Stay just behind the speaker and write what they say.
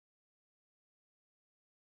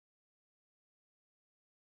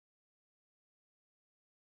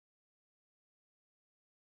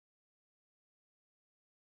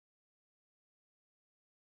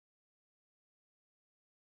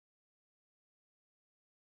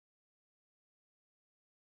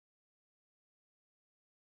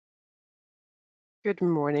Good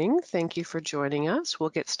morning. Thank you for joining us.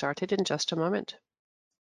 We'll get started in just a moment.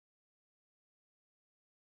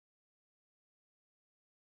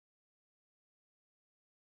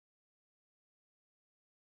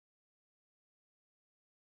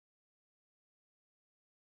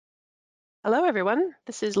 Hello, everyone.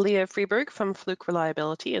 This is Leah Freeberg from Fluke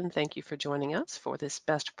Reliability, and thank you for joining us for this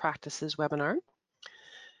Best Practices webinar.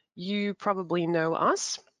 You probably know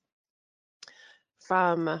us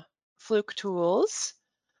from Fluke Tools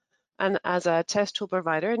and as a test tool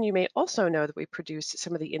provider, and you may also know that we produce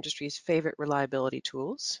some of the industry's favorite reliability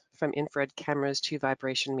tools, from infrared cameras to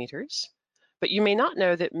vibration meters. But you may not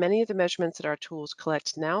know that many of the measurements that our tools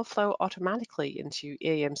collect now flow automatically into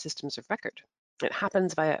EAM systems of record. It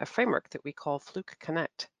happens via a framework that we call Fluke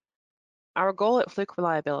Connect. Our goal at Fluke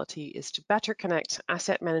Reliability is to better connect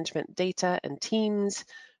asset management data and teams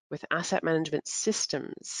with asset management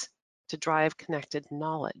systems to drive connected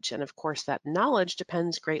knowledge. And of course, that knowledge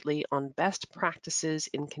depends greatly on best practices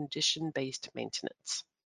in condition-based maintenance.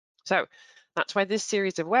 So that's why this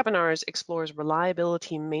series of webinars explores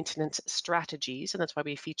reliability maintenance strategies, and that's why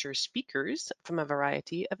we feature speakers from a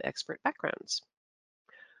variety of expert backgrounds.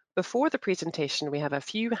 Before the presentation, we have a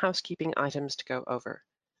few housekeeping items to go over.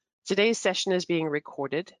 Today's session is being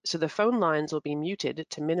recorded, so the phone lines will be muted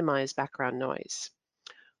to minimize background noise.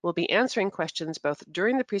 We'll be answering questions both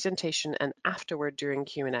during the presentation and afterward during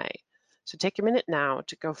Q&A. So take a minute now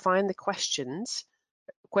to go find the questions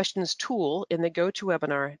tool in the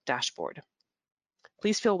GoToWebinar dashboard.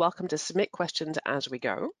 Please feel welcome to submit questions as we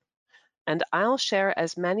go, and I'll share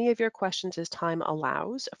as many of your questions as time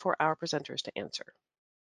allows for our presenters to answer.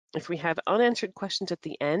 If we have unanswered questions at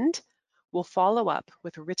the end, we'll follow up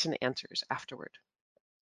with written answers afterward.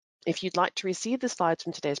 If you'd like to receive the slides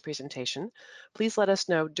from today's presentation, please let us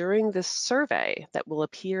know during this survey that will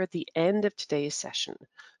appear at the end of today's session.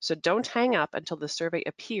 So don't hang up until the survey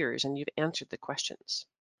appears and you've answered the questions.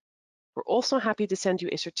 We're also happy to send you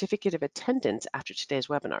a certificate of attendance after today's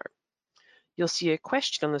webinar. You'll see a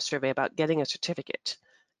question on the survey about getting a certificate.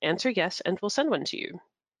 Answer yes, and we'll send one to you.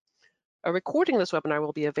 A recording of this webinar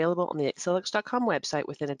will be available on the Excelix.com website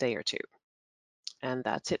within a day or two. And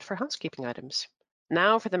that's it for housekeeping items.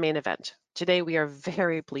 Now for the main event. Today we are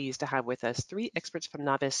very pleased to have with us three experts from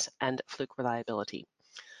Navis and Fluke Reliability.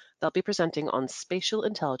 They'll be presenting on spatial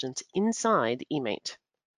intelligence inside eMaint.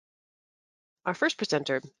 Our first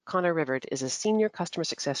presenter, Connor Rivard, is a Senior Customer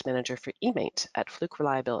Success Manager for eMaint at Fluke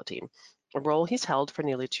Reliability, a role he's held for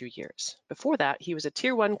nearly 2 years. Before that, he was a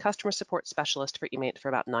Tier 1 Customer Support Specialist for eMaint for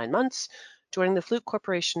about 9 months, joining the Fluke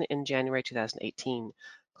Corporation in January 2018.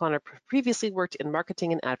 Connor previously worked in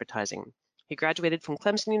marketing and advertising. He graduated from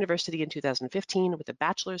Clemson University in 2015 with a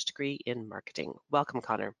bachelor's degree in marketing. Welcome,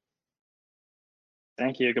 Connor.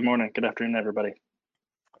 Thank you. Good morning. Good afternoon, everybody.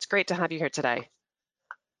 It's great to have you here today.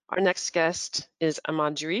 Our next guest is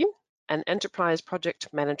Ahmad Juri, an enterprise project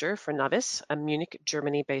manager for Navis, a Munich,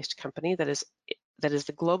 Germany-based company that is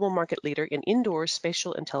the global market leader in indoor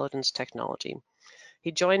spatial intelligence technology.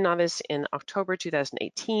 He joined Navis in October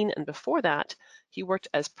 2018, and before that, he worked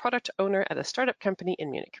as product owner at a startup company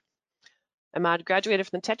in Munich. Ahmad graduated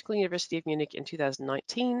from the Technical University of Munich in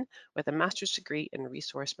 2019 with a master's degree in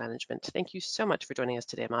resource management. Thank you so much for joining us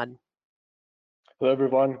today, Ahmad. Hello,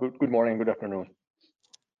 everyone. Good morning, good afternoon.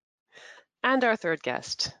 And our third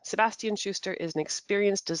guest, Sebastian Schuster, is an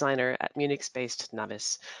experienced designer at Munich-based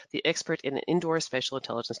Navis, the expert in indoor spatial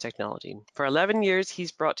intelligence technology. For 11 years,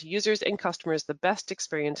 he's brought to users and customers the best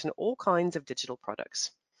experience in all kinds of digital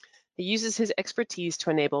products. He uses his expertise to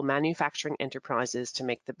enable manufacturing enterprises to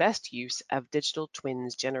make the best use of digital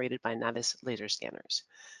twins generated by Navis laser scanners.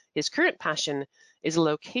 His current passion is a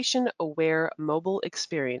location-aware mobile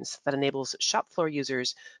experience that enables shop floor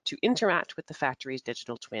users to interact with the factory's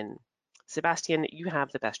digital twin. Sebastian, you have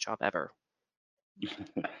the best job ever.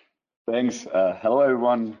 Thanks. Hello,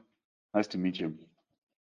 everyone. Nice to meet you.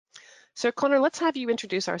 So, Connor, let's have you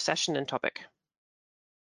introduce our session and topic.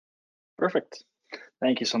 Perfect.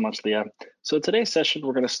 Thank you so much, Leah. So today's session,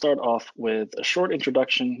 we're going to start off with a short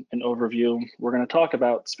introduction and overview. We're going to talk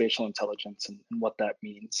about spatial intelligence and what that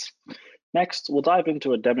means. Next, we'll dive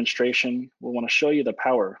into a demonstration. We want to show you the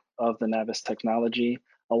power of the Navis technology,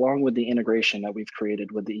 along with the integration that we've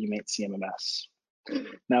created with the eMaint CMMS.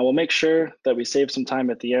 Now, we'll make sure that we save some time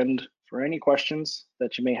at the end for any questions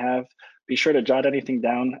that you may have. Be sure to jot anything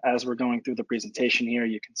down as we're going through the presentation here.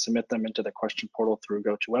 You can submit them into the question portal through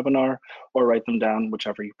GoToWebinar or write them down,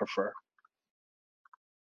 whichever you prefer.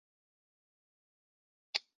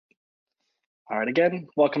 All right, again,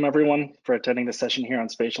 welcome everyone for attending the session here on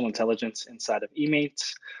spatial intelligence inside of eMaint.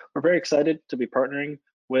 We're very excited to be partnering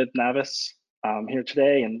with Navis here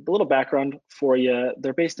today. And a little background for you,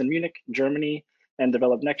 they're based in Munich, Germany, and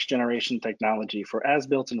develop next generation technology for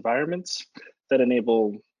as-built environments that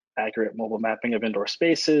enable accurate mobile mapping of indoor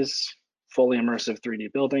spaces, fully immersive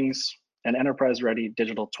 3D buildings, and enterprise-ready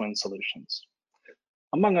digital twin solutions.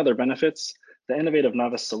 Among other benefits, the innovative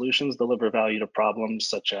Navis solutions deliver value to problems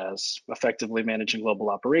such as effectively managing global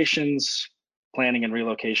operations, planning and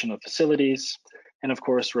relocation of facilities, and of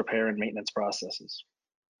course, repair and maintenance processes.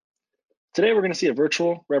 Today, we're going to see a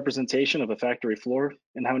virtual representation of a factory floor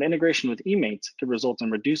and how an integration with eMate could result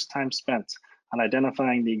in reduced time spent on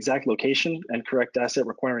identifying the exact location and correct asset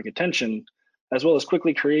requiring attention, as well as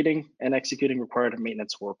quickly creating and executing required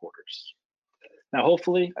maintenance work orders. Now,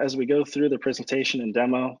 hopefully, as we go through the presentation and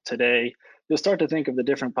demo today, you'll start to think of the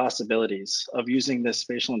different possibilities of using this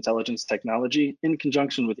spatial intelligence technology in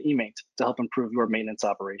conjunction with eMate to help improve your maintenance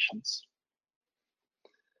operations.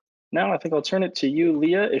 Now, I think I'll turn it to you,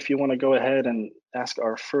 Leah, if you want to go ahead and ask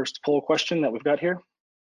our first poll question that we've got here.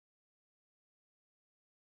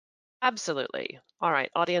 Absolutely. All right,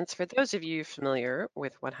 audience, for those of you familiar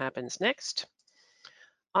with what happens next,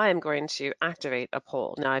 I am going to activate a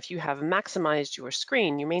poll. Now, if you have maximized your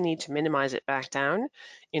screen, you may need to minimize it back down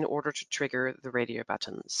in order to trigger the radio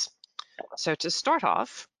buttons. So to start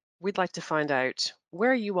off, we'd like to find out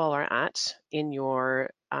where you all are at in your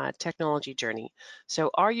technology journey. So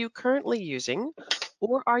are you currently using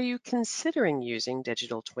or are you considering using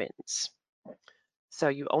digital twins? So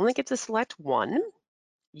you only get to select one.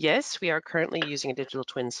 Yes, we are currently using a digital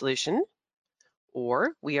twin solution,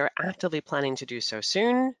 or we are actively planning to do so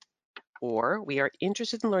soon, or we are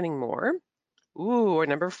interested in learning more. Ooh, or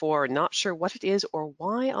number 4, not sure what it is or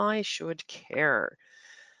why I should care.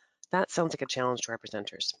 That sounds like a challenge to our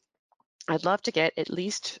presenters. I'd love to get at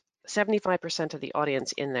least 75% of the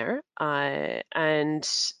audience in there. And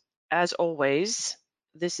as always,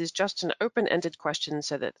 this is just an open-ended question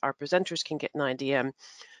so that our presenters can get an idea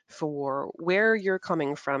for where you're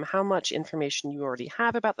coming from, how much information you already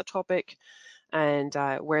have about the topic, and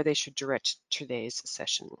where they should direct today's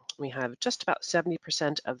session. We have just about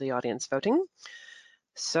 70% of the audience voting.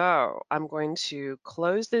 So I'm going to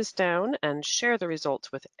close this down and share the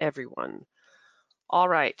results with everyone. All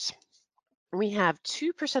right, we have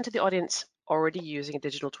 2% of the audience already using a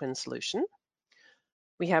digital twin solution.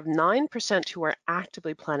 We have 9% who are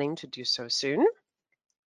actively planning to do so soon.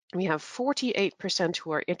 We have 48%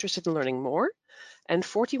 who are interested in learning more and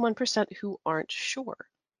 41% who aren't sure.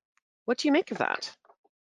 What do you make of that?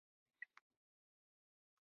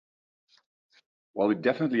 Well, we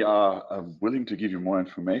definitely are willing to give you more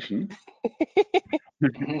information.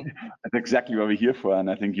 That's exactly what we're here for,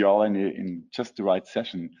 and I think you're all in just the right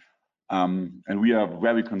session. And we are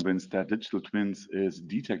very convinced that digital twins is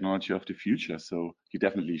the technology of the future, so you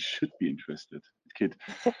definitely should be interested. It could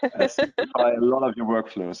simplify a lot of your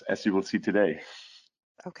workflows, as you will see today.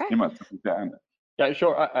 Okay. Yeah,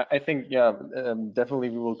 sure. I think, yeah, definitely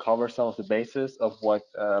we will cover some of the basis of what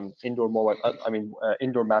indoor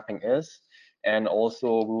mapping is, and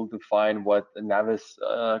also we will define what the Navis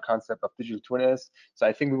concept of digital twin is. So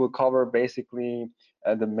I think we will cover basically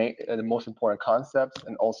the most important concepts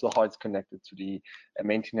and also how it's connected to the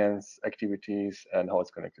maintenance activities and how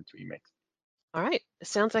it's connected to eMate. All right. It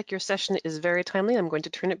sounds like your session is very timely. I'm going to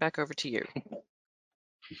turn it back over to you.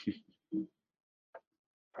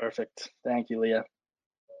 Perfect. Thank you, Leah.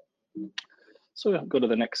 So go to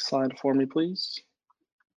the next slide for me, please.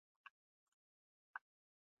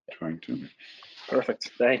 Trying to. Perfect.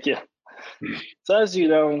 Thank you. So as you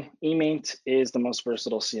know, eMate is the most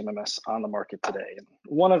versatile CMMS on the market today. And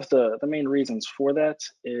one of the main reasons for that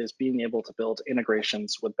is being able to build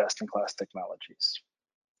integrations with best-in-class technologies.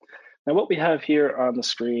 Now, what we have here on the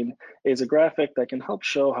screen is a graphic that can help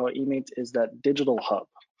show how eMate is that digital hub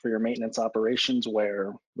for your maintenance operations,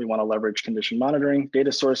 where we want to leverage condition monitoring,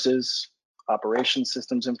 data sources, operation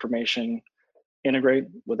systems information, integrate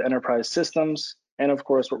with enterprise systems, and of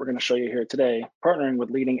course, what we're going to show you here today, partnering with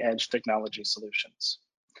leading edge technology solutions.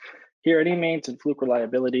 Here at eMate and Fluke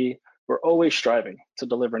Reliability, we're always striving to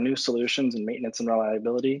deliver new solutions in maintenance and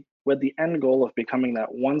reliability with the end goal of becoming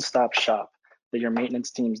that one-stop shop that your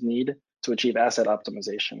maintenance teams need to achieve asset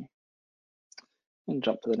optimization. And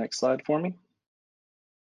jump to the next slide for me.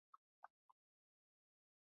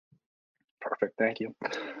 Perfect, thank you.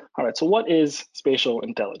 All right, so what is spatial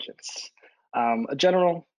intelligence? A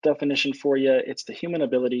general definition for you, it's the human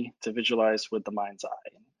ability to visualize with the mind's eye.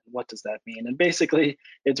 What does that mean? And basically,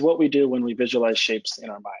 it's what we do when we visualize shapes in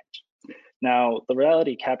our mind. Now, the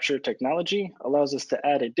reality capture technology allows us to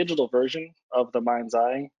add a digital version of the mind's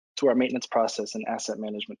eye to our maintenance process and asset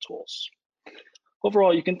management tools.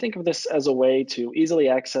 Overall, you can think of this as a way to easily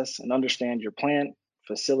access and understand your plant,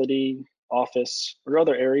 facility, office, or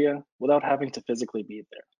other area without having to physically be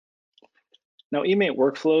there. Now, eMate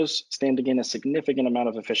workflows stand to gain a significant amount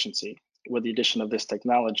of efficiency with the addition of this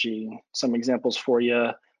technology. Some examples for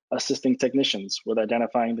you: assisting technicians with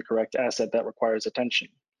identifying the correct asset that requires attention,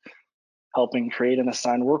 helping create and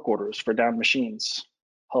assign work orders for downed machines,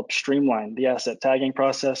 help streamline the asset tagging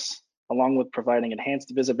process, along with providing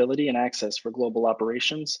enhanced visibility and access for global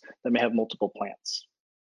operations that may have multiple plants.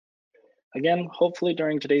 Again, hopefully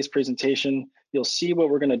during today's presentation, you'll see what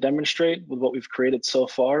we're going to demonstrate with what we've created so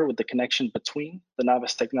far with the connection between the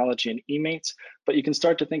Navis technology and eMate, but you can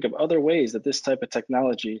start to think of other ways that this type of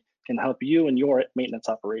technology can help you in your maintenance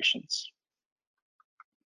operations.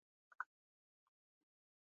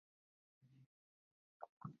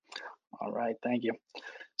 All right, thank you.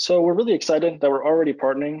 So we're really excited that we're already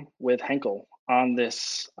partnering with Henkel on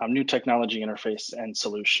this new technology interface and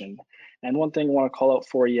solution. And one thing I want to call out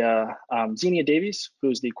for you, Xenia Davies,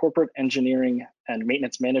 who's the Corporate Engineering and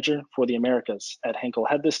Maintenance Manager for the Americas at Henkel,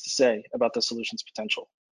 had this to say about the solution's potential.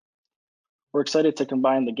 We're excited to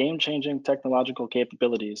combine the game-changing technological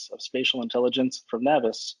capabilities of spatial intelligence from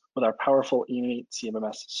Navis with our powerful eMate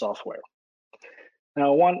CMMS software.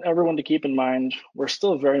 Now, I want everyone to keep in mind, we're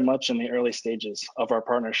still very much in the early stages of our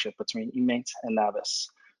partnership between eMate and Navis.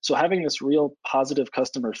 So having this real positive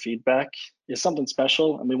customer feedback is something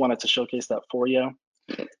special, and we wanted to showcase that for you.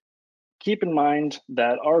 Keep in mind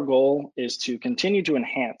that our goal is to continue to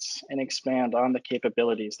enhance and expand on the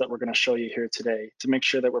capabilities that we're going to show you here today to make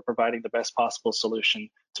sure that we're providing the best possible solution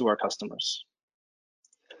to our customers.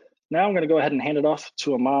 Now I'm going to go ahead and hand it off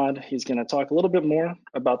to Ahmad. He's going to talk a little bit more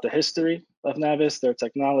about the history of Navis, their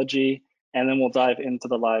technology, and then we'll dive into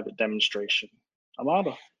the live demonstration. Ahmad,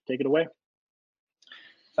 take it away.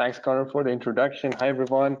 Thanks, Connor, for the introduction. Hi,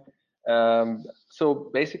 everyone. So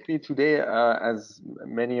basically today, as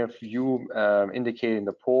many of you indicated in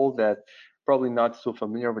the poll, that probably not so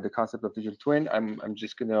familiar with the concept of digital twin, I'm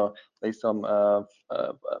just going to lay some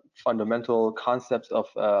fundamental concepts of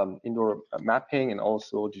indoor mapping and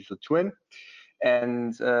also digital twin.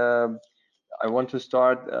 And I want to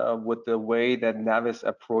start with the way that Navis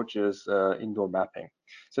approaches indoor mapping.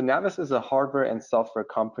 So Navis is a hardware and software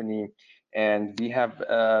company, and we have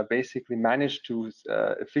basically managed to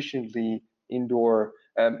efficiently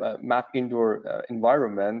map indoor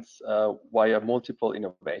environments via multiple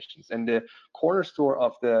innovations. And the cornerstone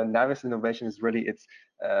of the Navis innovation is really its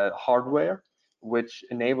hardware, which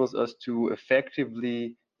enables us to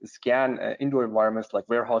effectively scan indoor environments like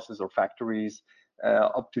warehouses or factories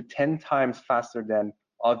up to 10 times faster than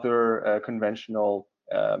other conventional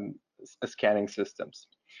scanning systems.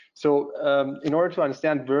 So in order to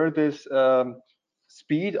understand where this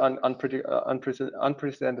speed,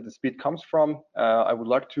 unprecedented speed comes from, I would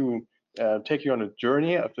like to take you on a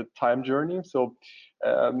journey, time journey. So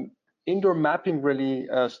indoor mapping really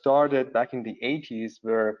started back in the 80s,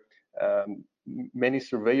 where many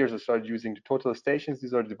surveyors have started using the total stations.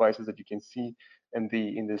 These are the devices that you can see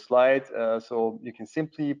in the slide. So you can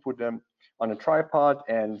simply put them on a tripod,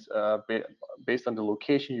 and based on the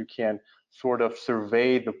location, you can sort of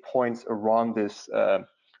survey the points around this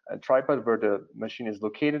tripod where the machine is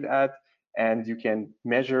located at, and you can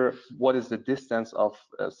measure what is the distance of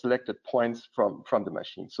selected points from the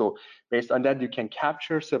machine. So based on that, you can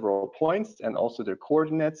capture several points and also their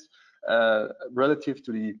coordinates relative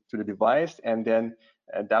to the device, and then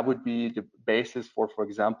that would be the basis for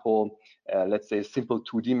example, let's say a simple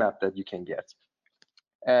 2D map that you can get.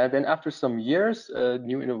 Then after some years,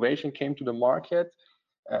 new innovation came to the market.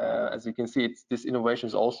 As you can see, this innovation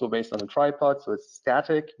is also based on a tripod, so it's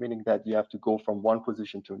static, meaning that you have to go from one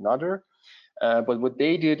position to another. But what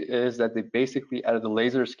they did is that they basically added the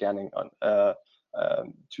laser scanning on to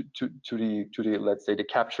the let's say the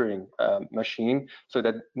capturing machine, so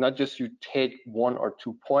that not just you take 1 or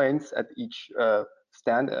 2 points at each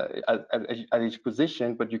at each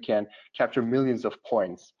position, but you can capture millions of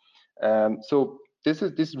points. So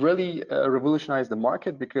this really revolutionized the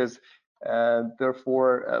market, because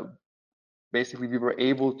therefore basically we were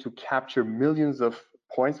able to capture millions of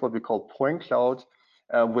points, what we call point cloud,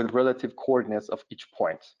 with relative coordinates of each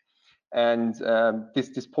point. And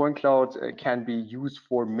this point cloud can be used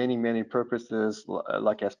for many purposes,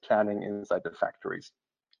 like as planning inside the factories.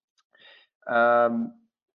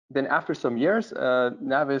 Then after some years,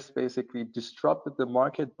 Navis basically disrupted the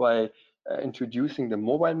market by introducing the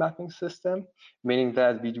mobile mapping system, meaning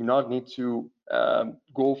that we do not need to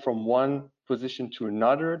go from one position to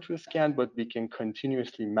another to scan, but we can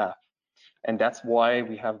continuously map. And that's why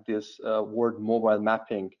we have this word mobile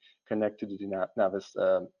mapping connect to the Navis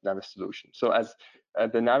solution. So as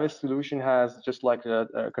the Navis solution has, just like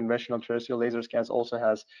a conventional terrestrial laser scans, also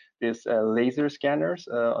has this laser scanners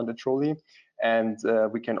on the trolley, and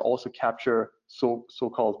we can also capture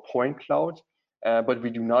so-called point cloud, but we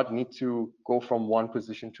do not need to go from one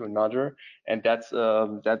position to another, and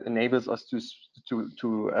that enables us to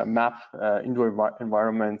map indoor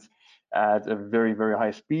environments at a very, very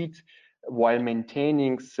high speed while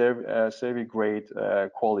maintaining survey grade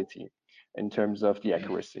quality in terms of the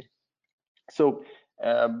accuracy. So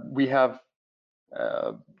we have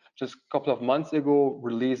just a couple of months ago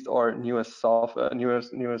released our newest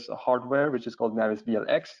hardware, which is called Navis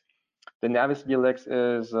VLX. The Navis VLX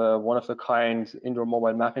is one of a kind indoor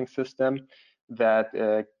mobile mapping system that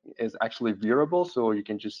is actually wearable, so you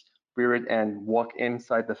can just wear it and walk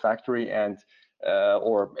inside the factory and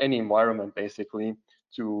or any environment basically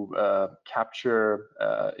to capture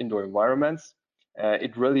indoor environments.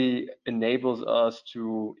 It really enables us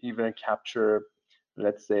to even capture,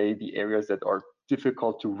 let's say, the areas that are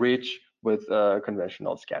difficult to reach with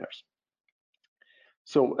conventional scanners.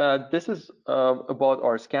 So this is about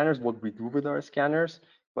our scanners, what we do with our scanners,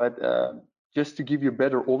 but just to give you a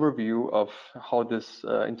better overview of how this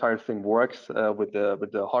entire thing works with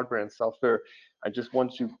the hardware and software, I just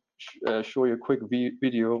want to show you a quick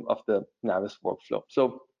video of the Navis workflow.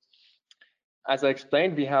 So as I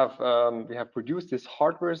explained, we have produced these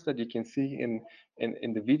hardwares that you can see in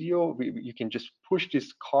the video. You can just push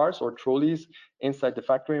these cars or trolleys inside the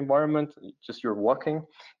factory environment. Just you're walking,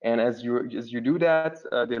 and as you do that,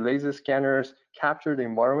 the laser scanners capture the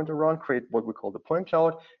environment around, create what we call the point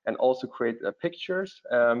cloud, and also create pictures.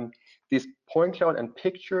 These point cloud and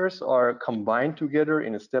pictures are combined together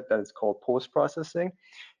in a step that is called post-processing,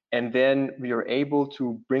 and then we are able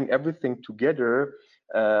to bring everything together.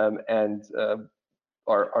 And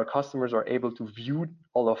our customers are able to view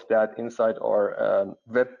all of that inside our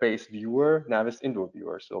web-based viewer, Navis Indoor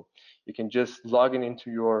Viewer. So you can just log in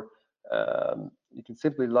into your, you can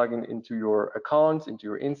simply log in into your account, into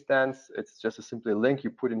your instance. It's just a simple link you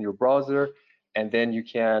put in your browser, and then you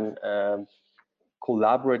can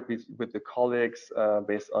collaborate with the colleagues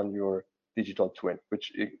based on your digital twin,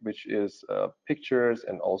 which is pictures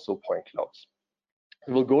and also point clouds.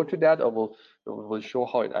 We'll go to that, or we'll show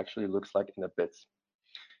how it actually looks like in a bit.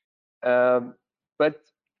 But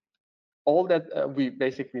all that we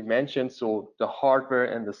basically mentioned, so the hardware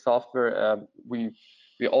and the software,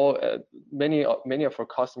 many of our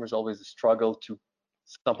customers always struggle to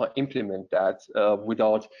somehow implement that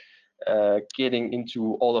without getting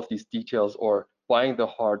into all of these details or buying the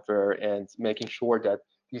hardware and making sure that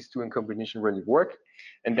these two in combination really work.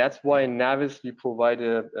 And that's why in Navis, we provide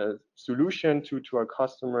a solution to our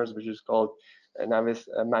customers, which is called Navis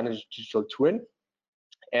Managed Digital Twin.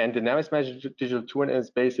 And the Navis Managed Digital Twin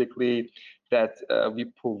is basically that we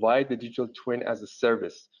provide the digital twin as a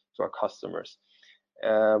service to our customers.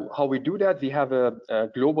 How we do that, we have a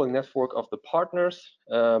global network of the partners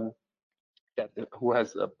who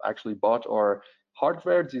has actually bought our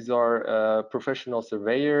hardware. These are professional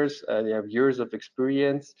surveyors. They have years of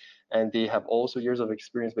experience, and they have also years of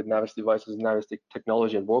experience with Navis devices, Navis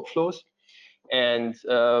technology and workflows. And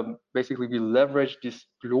basically, we leverage this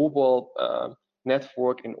global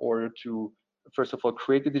network in order to, first of all,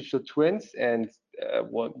 create the digital twins. And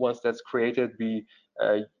once that's created, we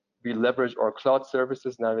leverage our cloud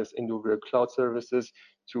services, Navis Indoor Viewer cloud services,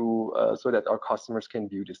 to so that our customers can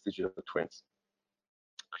view these digital twins.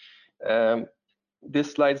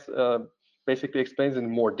 This slide basically explains in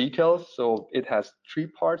more details. So it has three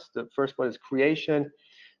parts. The first part is creation.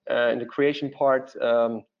 In the creation part,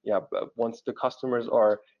 once the customers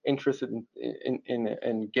are interested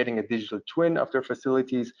in getting a digital twin of their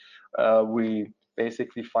facilities, we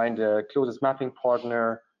basically find the closest mapping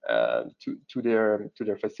partner to their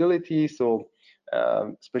facility. So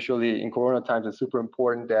especially in Corona times, it's super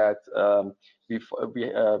important that we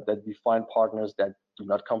find partners that do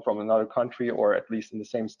not come from another country, or at least in the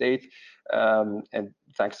same state. And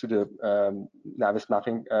thanks to the Navis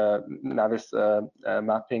mapping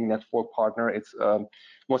network partner, it's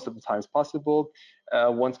most of the times possible.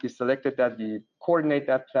 Once we selected that, we coordinate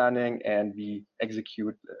that planning and we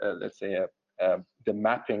execute, let's say, the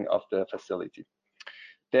mapping of the facility.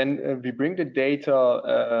 Then we bring the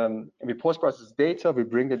data, we post-process data, we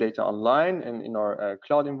bring the data online and in our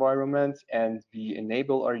cloud environment, and we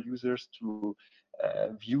enable our users to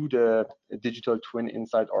view the digital twin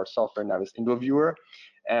inside our software, Navis Indoor Viewer.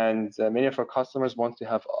 And many of our customers want to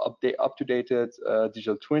have up-to-date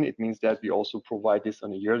digital twin. It means that we also provide this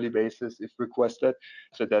on a yearly basis if requested,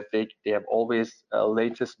 so that they have always a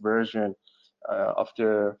latest version of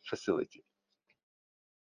their facility.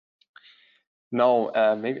 Now,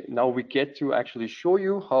 maybe now we get to actually show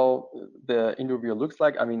you how the interview looks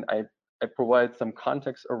like. I mean, I provide some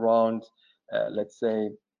context around, let's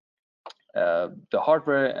say, the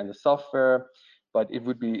hardware and the software, but it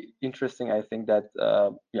would be interesting, I think, that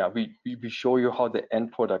yeah, we show you how the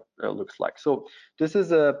end product looks like. So this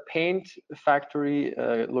is a paint factory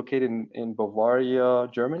located in Bavaria,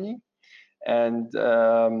 Germany. And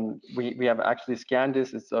we have actually scanned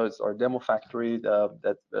this. It's our demo factory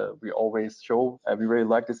that we always show. We really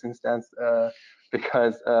like this instance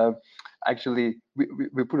because actually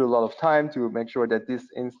we put a lot of time to make sure that this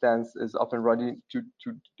instance is up and running to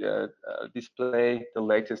display the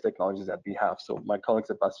latest technologies that we have. So my colleague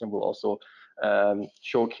Sebastian will also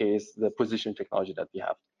showcase the position technology that we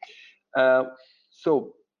have.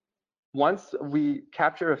 So once we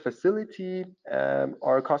capture a facility,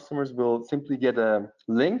 our customers will simply get a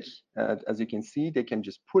link. As you can see, they can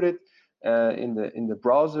just put it in the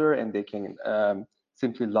browser, and they can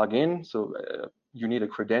simply log in. So you need a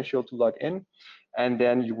credential to log in, and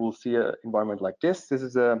then you will see an environment like this. This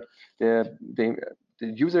is the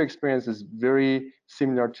user experience is very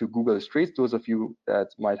similar to Google Streets. Those of you that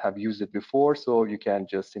might have used it before, so you can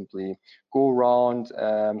just simply go around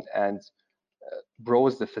and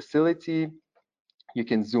browse the facility. You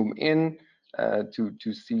can zoom in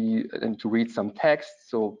to see and to read some text.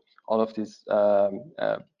 So all of this,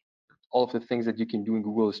 all of the things that you can do in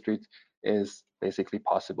Google Street is basically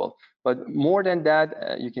possible. But more than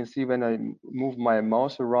that, you can see when I move my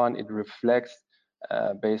mouse around, it reflects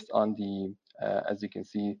based on the, as you can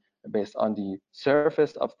see, based on the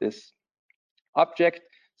surface of this object.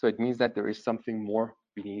 So it means that there is something more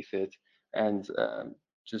beneath it. And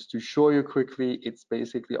just to show you quickly, it's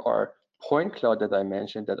basically our point cloud that I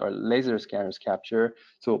mentioned that our laser scanners capture.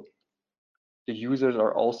 So the users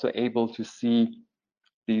are also able to see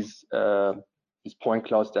these point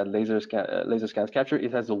clouds that laser scanners capture.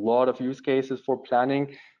 It has a lot of use cases for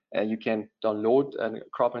planning. You can download and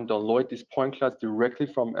crop and download these point clouds directly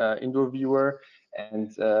from Indoor Viewer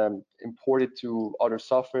and import it to other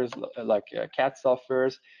softwares like CAD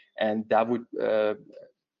softwares, and that would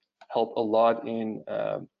help a lot in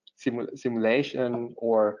simulation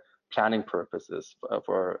or planning purposes.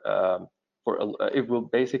 It will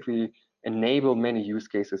basically enable many use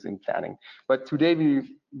cases in planning. But today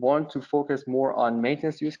we want to focus more on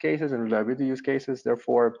maintenance use cases and reliability use cases.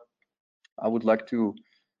 Therefore, I would like to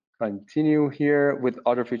continue here with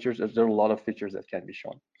other features, as there are a lot of features that can be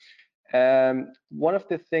shown. One of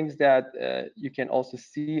the things that you can also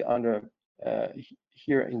see under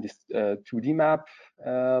here in this 2D map,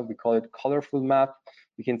 we call it colorful map.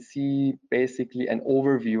 You can see basically an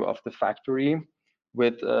overview of the factory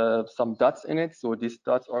with some dots in it. So these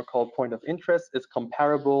dots are called point of interest. It's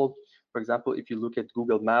comparable, for example, if you look at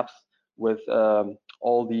Google Maps with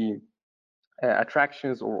all the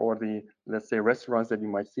attractions or the, let's say, restaurants that you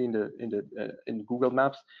might see in Google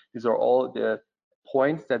Maps. These are all the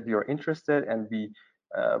points that we are interested, and we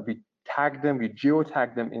tag them, we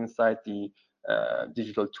geotag them inside the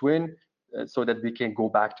digital twin so that we can go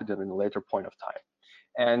back to them in a later point of time.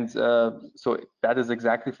 And so that is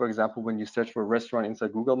exactly, for example, when you search for a restaurant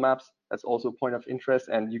inside Google Maps, that's also a point of interest,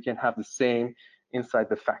 and you can have the same inside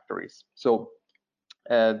the factories. So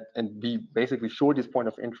and we basically show this point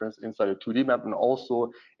of interest inside a 2D map and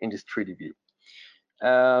also in this 3D view.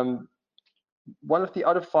 One of the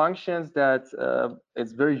other functions that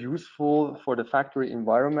is very useful for the factory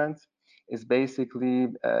environment is basically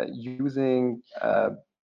using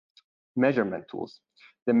measurement tools.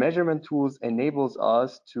 The measurement tools enables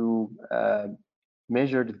us to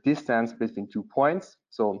measure the distance between 2 points.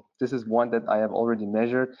 So this is one that I have already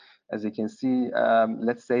measured. As you can see,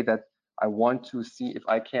 let's say that I want to see if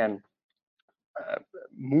I can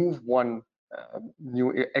move one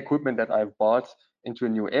new equipment that I've bought into a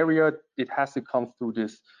new area. It has to come through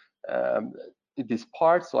this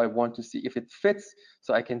part. So I want to see if it fits.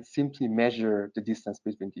 So I can simply measure the distance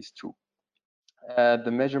between these two.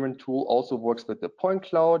 The measurement tool also works with the point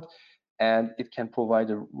cloud, and it can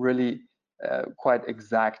provide a really quite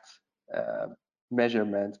exact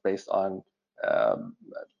measurement based on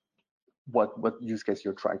what use case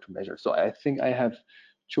you're trying to measure. So I think I have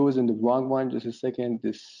chosen the wrong one. Just a second.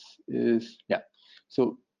 This is, yeah.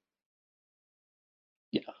 So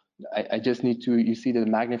yeah, I just need to, you see the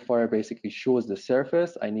magnifier basically shows the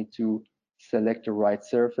surface. I need to select the right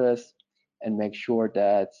surface and make sure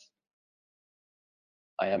that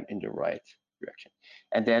I am in the right direction.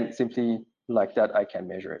 And then simply like that, I can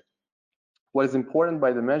measure it. What is important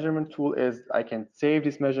by the measurement tool is I can save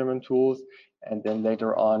these measurement tools and then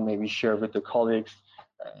later on maybe share with the colleagues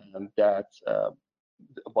that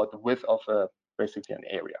about the width of basically an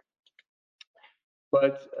area.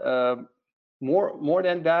 But more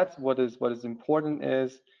than that, what is important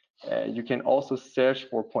is you can also search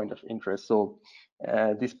for point of interest. So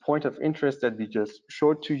this point of interest that we just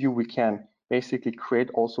showed to you, we can basically create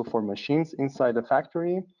also for machines inside the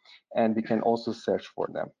factory, and we can also search for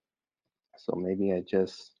them. So maybe I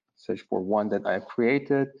just search for one that I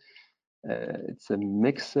created. It's a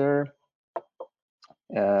mixer.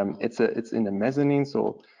 It's in the mezzanine,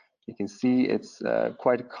 so you can see it's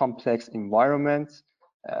quite a complex environment.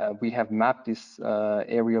 We have mapped this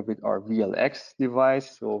area with our VLX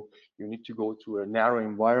device, so you need to go to a narrow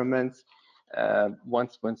environment.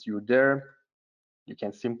 Once you're there, you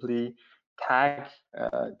can simply tag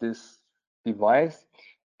this device.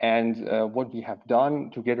 And what we have done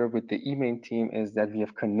together with the eMaint team is that we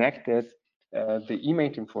have connected the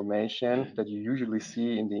eMaint information that you usually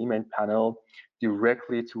see in the eMaint panel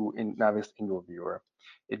directly to Navis Indoor Viewer.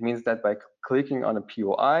 It means that by clicking on a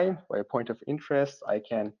POI, by a point of interest, I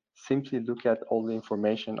can simply look at all the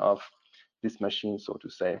information of this machine, so to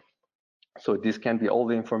say. So this can be all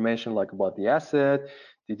the information like about the asset,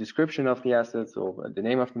 the description of the asset, so the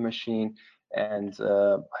name of the machine, and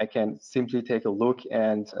I can simply take a look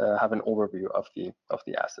and have an overview of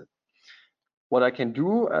the asset. What I can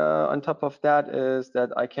do on top of that is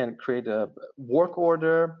that I can create a work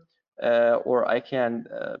order, or I can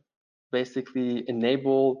basically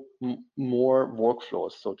enable more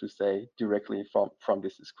workflows, so to say, directly from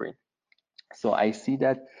this screen. So I see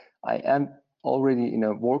that I am already in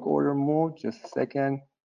a work order mode. Just a second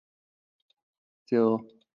till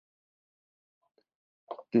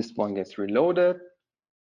this one gets reloaded.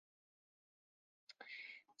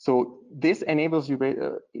 So this enables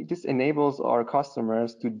our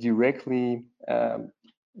customers to directly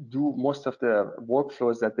do most of the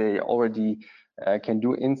workflows that they already can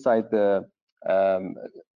do inside the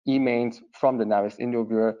eMaint from the Navis Indoor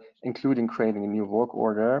Viewer, including creating a new work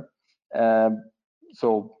order.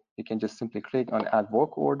 So you can just simply click on Add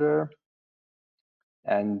Work Order,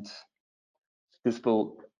 and this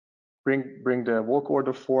will bring the work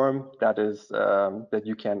order form that is that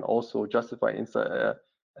you can also justify inside,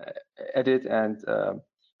 edit and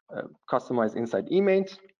customize inside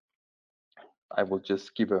eMaint. I will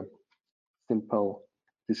just give a simple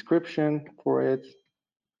description for it,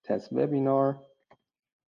 test webinar,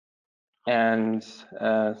 and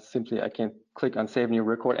simply I can click on Save New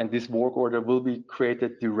Record, and this work order will be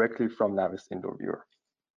created directly from Navis Indoor Viewer.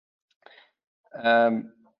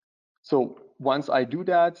 So once I do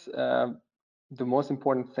that, the most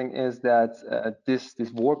important thing is that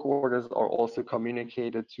these work orders are also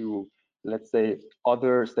communicated to, let's say,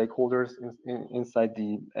 other stakeholders inside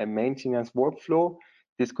the maintenance workflow.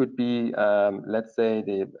 This could be, let's say,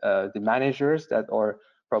 the managers that are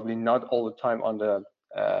probably not all the time on the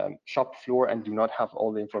shop floor and do not have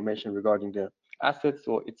all the information regarding the assets.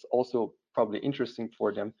 So it's also probably interesting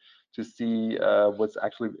for them to see what's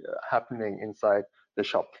actually happening inside the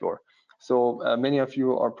shop floor. So many of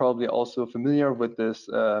you are probably also familiar with this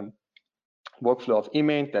workflow of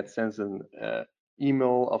eMaint that sends an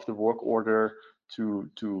email of the work order to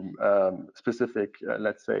specific,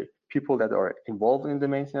 let's say, people that are involved in the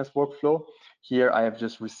maintenance workflow. Here I have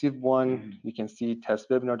just received one. You can see test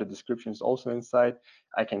webinar, the description is also inside.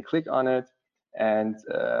 I can click on it, and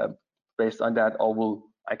based on that,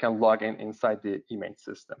 I can log in inside the eMaint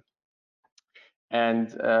system.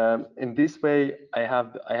 And in this way, I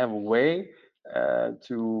have a way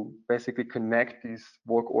to basically connect this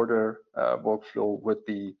work order workflow with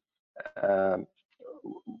the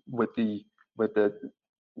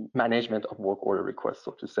management of work order requests,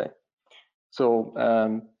 so to say. So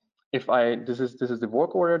if this is the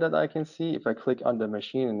work order that I can see. If I click on the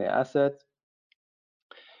machine and the asset,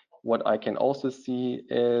 what I can also see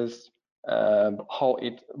is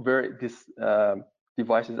where this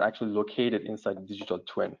device is actually located inside the digital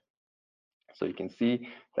twin. So you can see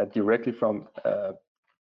that directly from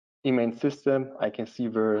eMaint system, I can see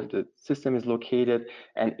where the system is located,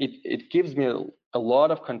 and it gives me a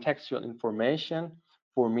lot of contextual information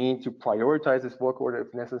for me to prioritize this work order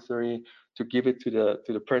if necessary, to give it to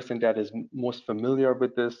the person that is most familiar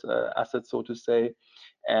with this asset, so to say,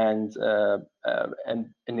 and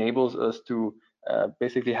enables us to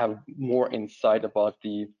basically have more insight about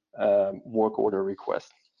the work order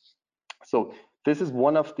request. So this is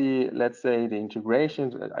one of the, let's say, the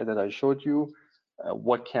integrations that I showed you.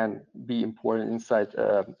 What can be important inside,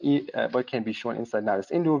 what can be shown inside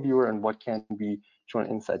Navis Indoor Viewer, and what can be shown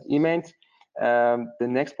inside eMaint. The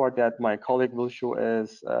next part that my colleague will show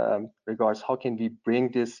is regards how can we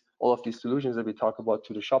bring all of these solutions that we talk about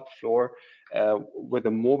to the shop floor with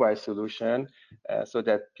a mobile solution, so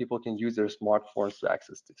that people can use their smartphones to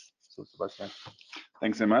access this. So Sebastian.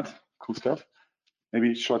 Thanks very much. Cool stuff.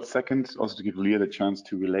 Maybe a short second also to give Leah the chance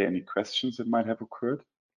to relay any questions that might have occurred.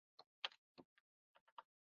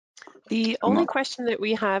 The only question that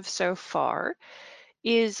we have so far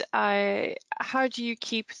is how do you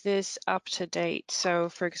keep this up to date? So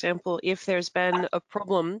for example, if there's been a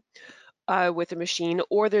problem with a machine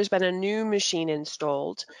or there's been a new machine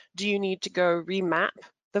installed, do you need to go remap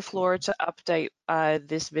the floor to update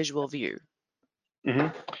this visual view? Mm-hmm.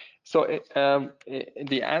 So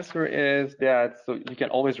the answer is that you can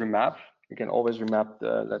always remap. You can always remap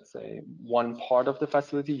the, let's say, one part of the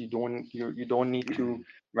facility. You don't need to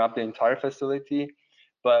map the entire facility.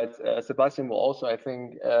 But Sebastian will also, I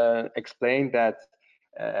think, explain that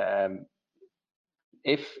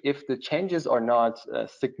if the changes are not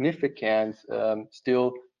significant,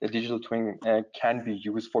 still the digital twin can be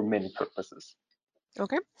used for many purposes.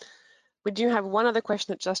 Okay. We do have one other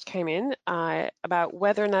question that just came in about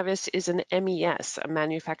whether Navis is an MES, a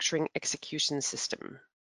manufacturing execution system.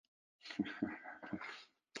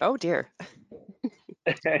 Oh dear.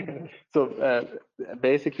 So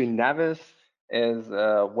basically Navis is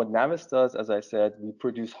what Navis does. As I said, we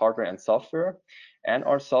produce hardware and software, and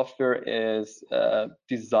our software is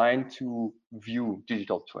designed to view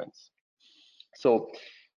digital twins. So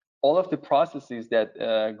all of the processes that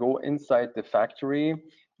go inside the factory,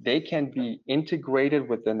 they can be integrated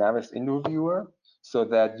with the Navis InnoViewer so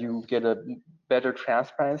that you get a better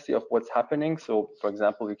transparency of what's happening. So for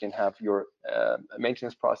example, you can have your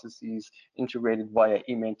maintenance processes integrated via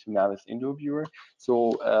email to Navis InnoViewer.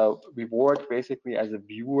 So we work basically as a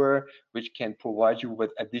viewer, which can provide you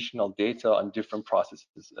with additional data on different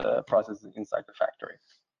processes inside the factory.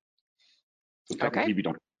 So technically, we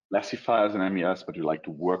don't classify as an MES, but we like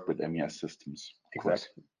to work with MES systems.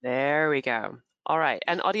 Exactly. There we go. All right,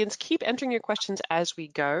 and audience, keep entering your questions as we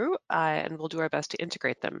go, and we'll do our best to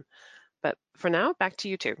integrate them. But for now, back to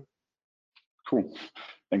you two. Cool.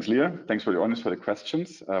 Thanks, Leah. Thanks for the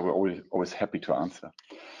questions. We're always happy to answer.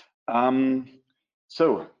 I'm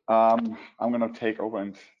going to take over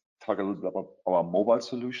and talk a little bit about our mobile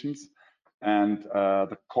solutions. And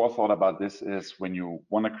the core thought about this is when you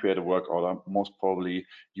want to create a work order, most probably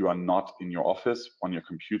you are not in your office on your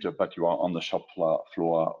computer, but you are on the shop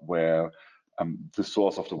floor where the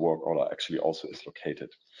source of the work order actually also is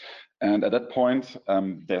located. And at that point,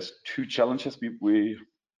 there's two challenges we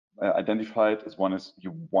identified. As one is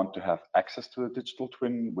you want to have access to a digital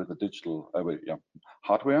twin with a digital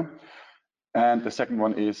hardware. And the second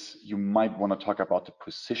one is you might want to talk about the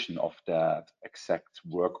position of that exact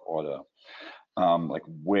work order. Like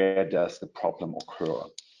where does the problem occur?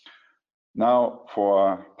 Now,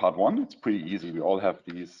 for part one, it's pretty easy. We all have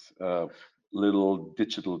these little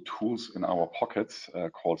digital tools in our pockets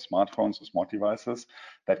called smartphones or smart devices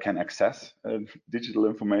that can access digital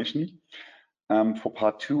information. For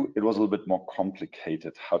part two, it was a little bit more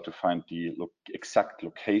complicated how to find the exact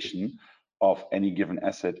location of any given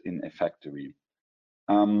asset in a factory.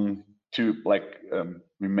 To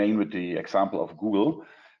remain with the example of Google,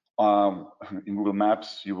 in Google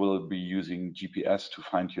Maps, you will be using GPS to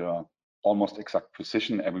find your almost exact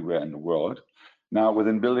position everywhere in the world. Now,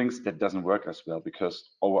 within buildings, that doesn't work as well because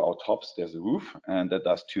over our tops, there's a roof, and that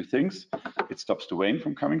does two things. It stops the rain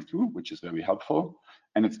from coming through, which is very helpful,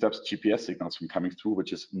 and it stops GPS signals from coming through,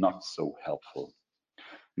 which is not so helpful.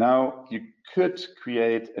 Now, you could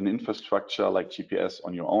create an infrastructure like GPS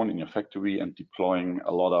on your own in your factory and deploying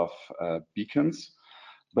a lot of beacons.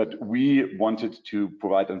 But we wanted to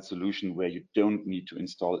provide a solution where you don't need to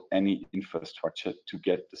install any infrastructure to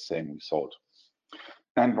get the same result.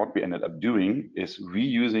 And what we ended up doing is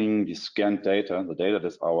reusing the scanned data, the data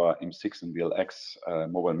that our M6 and VLX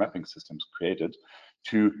mobile mapping systems created,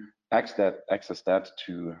 to access that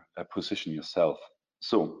to position yourself.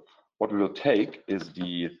 So what we will take is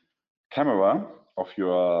the camera of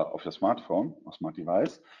your smartphone or smart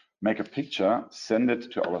device, make a picture, send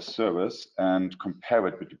it to our service, and compare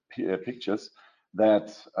it with the pictures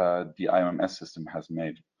that the IMS system has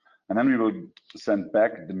made. And then we will send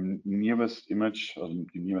back the nearest image or the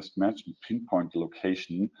nearest match and pinpoint the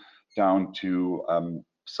location down to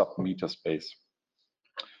sub-meter space.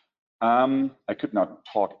 I could now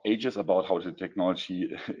talk ages about how the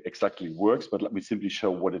technology exactly works, but let me simply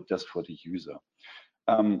show what it does for the user.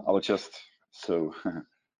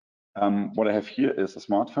 What I have here is a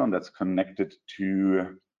smartphone that's connected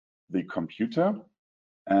to the computer,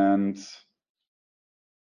 and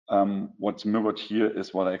what's mirrored here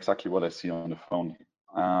is exactly what I see on the phone.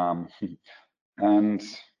 And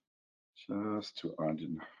just to I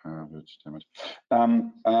didn't have it, damn it.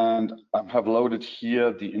 And I have loaded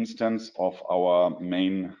here the instance of our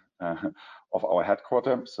main of our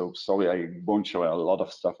headquarters. So sorry, I won't show a lot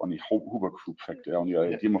of stuff on the Huber Group factory, on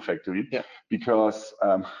the demo factory, because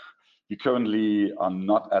we currently are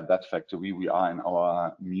not at that factory. We are in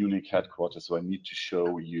our Munich headquarters, so I need to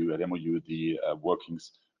show you, demo you the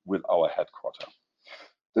workings with our headquarters.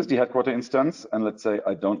 This is the headquarter instance, and let's say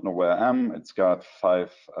I don't know where I am. It's got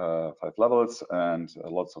five levels and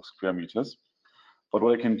lots of square meters. But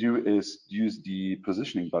what I can do is use the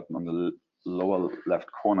positioning button on the lower left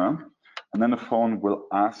corner, and then the phone will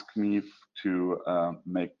ask me to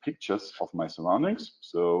make pictures of my surroundings.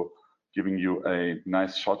 So giving you a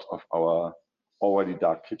nice shot of our already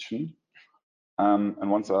dark kitchen. And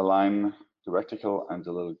once I align the rectangle and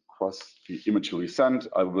the little cross, the image will be sent,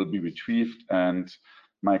 I will be retrieved, and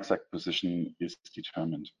my exact position is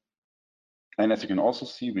determined. And as you can also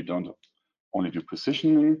see, we don't only do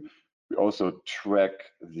positioning, we also track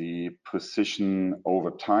the position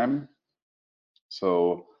over time.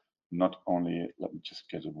 So not only, let me just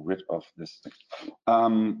get rid of this thing.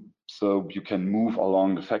 So you can move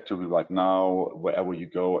along the factory right now, wherever you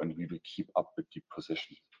go, and we will keep up with the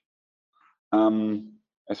position.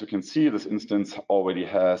 As you can see, this instance already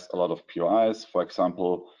has a lot of POIs. For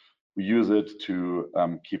example, we use it to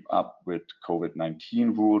keep up with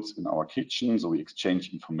COVID-19 rules in our kitchen, so we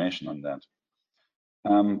exchange information on that.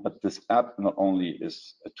 But this app not only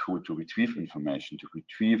is a tool to retrieve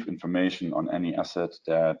information on any asset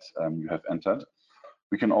that you have entered,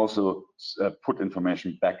 we can also put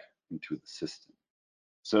information back into the system.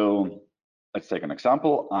 So let's take an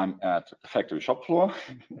example. I'm at the factory shop floor,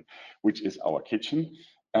 which is our kitchen.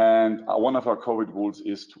 And one of our COVID rules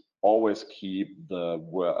is to always keep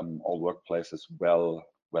all workplaces well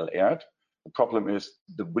aired. The problem is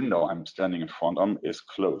the window I'm standing in front of is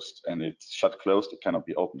closed, and it's shut closed, it cannot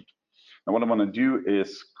be opened. And what I want to do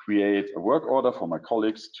is create a work order for my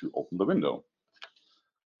colleagues to open the window.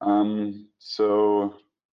 So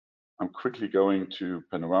I'm quickly going to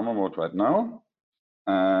panorama mode right now,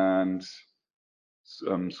 and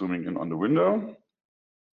I'm zooming in on the window,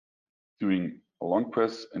 doing a long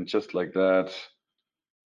press, and just like that,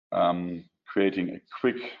 creating a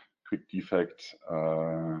quick defect.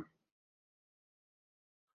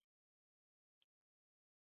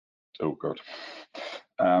 Oh God.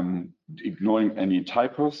 Ignoring any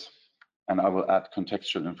typos, and I will add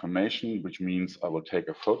contextual information, which means I will take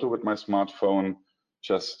a photo with my smartphone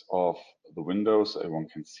just of the window so everyone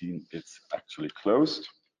can see it's actually closed.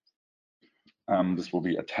 This will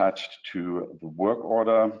be attached to the work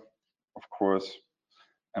order, of course,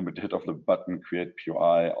 and with the hit of the button create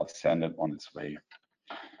POI, I'll send it on its way.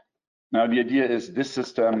 Now the idea is this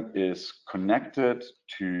system is connected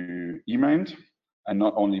to eMaint, and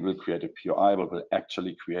not only will create a POI, but will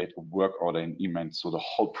actually create a work order in eMaint. So the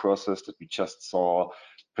whole process that we just saw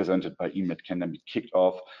presented by eMaint can then be kicked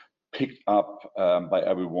off, picked up by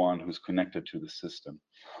everyone who's connected to the system.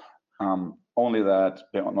 Only that,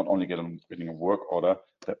 they are not only getting a work order,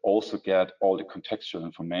 they also get all the contextual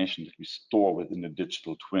information that we store within the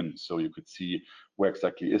digital twin. So you could see where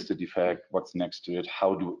exactly is the defect, what's next to it,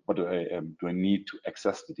 what do I need to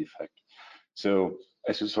access the defect. So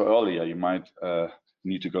as you saw earlier, you might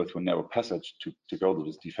need to go through a narrow passage to go to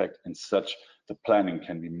this defect, and such the planning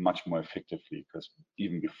can be much more effectively, because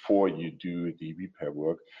even before you do the repair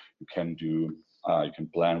work, you can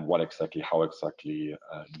plan how exactly you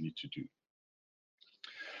need to do.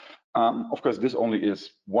 Of course, this only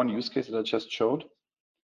is one use case that I just showed.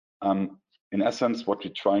 In essence, what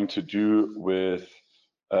we're trying to do with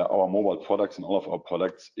our mobile products and all of our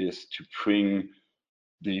products is to bring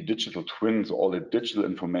the digital twins, all the digital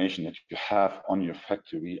information that you have on your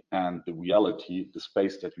factory, and the reality, the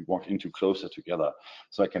space that we walk into, closer together.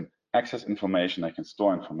 So I can access information, I can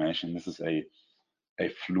store information. This is a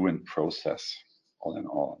fluent process, all in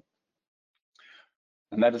all.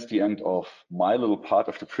 And that is the end of my little part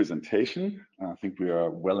of the presentation. I think we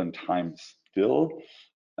are well in time still.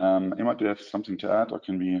 Emma, do you have something to add, or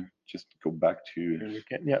can we just go back to? We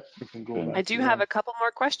can go back. I do have a couple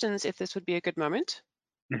more questions, if this would be a good moment.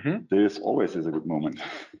 This always is a good moment.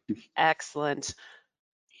 Excellent.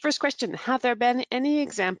 First question, have there been any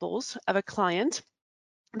examples of a client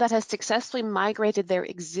that has successfully migrated their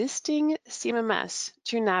existing CMMS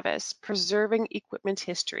to Navis, preserving equipment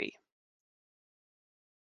history?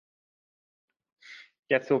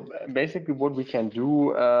 Yeah, so basically what we can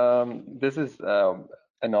do, this is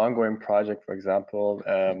an ongoing project, for example.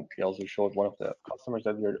 We also showed one of the customers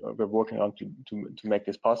that we're working on to make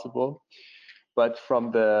this possible. But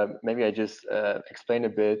maybe I just explain a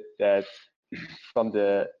bit that from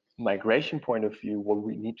the migration point of view, what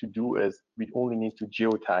we need to do is we only need to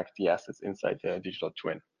geotag the assets inside the digital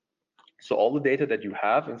twin. So all the data that you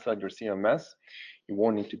have inside your CMS, you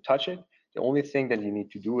won't need to touch it. The only thing that you need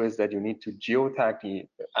to do is that you need to geotag the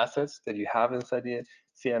assets that you have inside the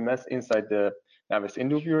CMS, inside the Navis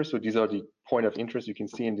IndoViewer. So these are the point of interest you can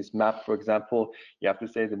see in this map. For example, you have to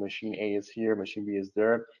say the machine A is here, machine B is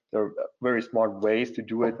there. There are very smart ways to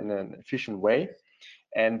do it in an efficient way.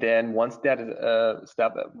 And then once that is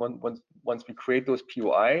once we create those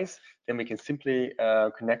POIs, then we can simply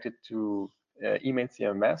connect it to eMaint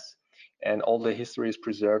CMS, and all the history is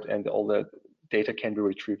preserved and all the data can be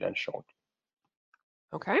retrieved and shown.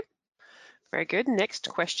 Okay, very good. Next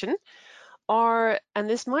question. And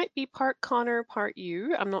this might be part Connor, part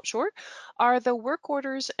you, I'm not sure, are the work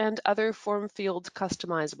orders and other form fields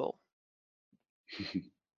customizable?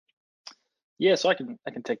 Yeah, so I can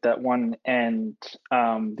take that one, and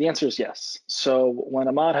the answer is yes. So when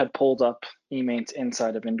Ahmad had pulled up eMaint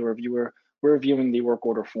inside of IndoReviewer, we're viewing the work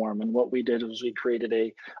order form, and what we did was we created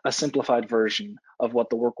a simplified version of what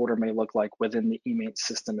the work order may look like within the eMaint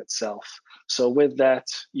system itself. So with that,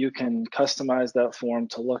 you can customize that form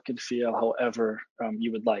to look and feel however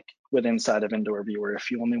you would like inside of IndoReviewer. If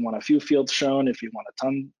you only want a few fields shown, if you want a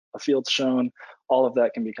ton of fields shown, all of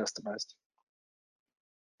that can be customized.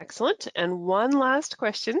 Excellent. And one last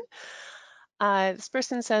question. This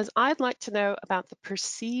person says, I'd like to know about the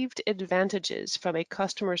perceived advantages from a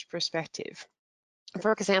customer's perspective.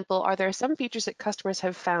 For example, are there some features that customers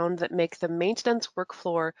have found that make the maintenance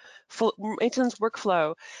workflow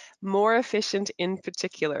more efficient in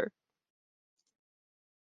particular?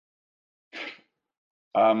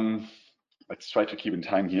 Let's try to keep in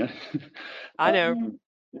time here. I know.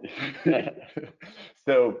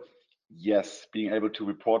 So yes, being able to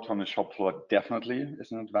report from the shop floor definitely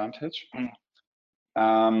is an advantage.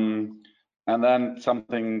 And then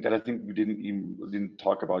something that I think we didn't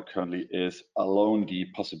talk about currently is alone the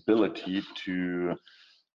possibility to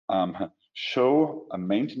show a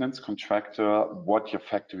maintenance contractor what your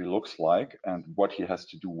factory looks like and what he has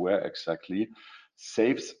to do where exactly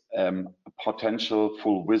saves a potential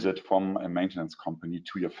full visit from a maintenance company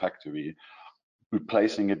to your factory,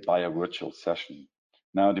 replacing it by a virtual session.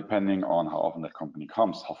 Now, depending on how often that company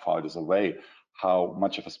comes, how far it is away, how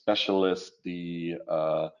much of a specialist the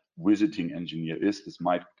visiting engineer is, this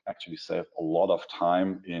might actually save a lot of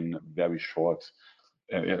time in very short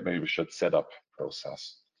setup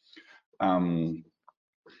process. Anything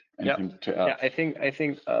to add? Yeah, I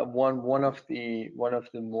think one of the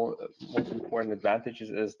most important advantages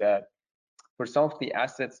is that for some of the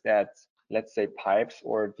assets that, let's say, pipes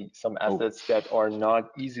or some assets that are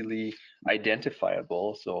not easily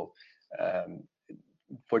identifiable. So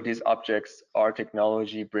for these objects, our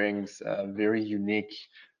technology brings very unique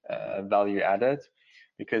value added,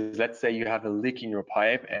 because let's say you have a leak in your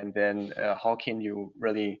pipe, and then how can you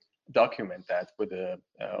really document that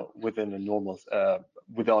within a normal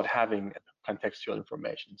without having contextual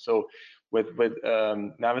information? So with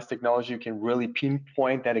Navis technology, you can really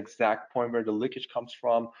pinpoint that exact point where the leakage comes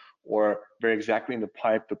from, or where exactly in the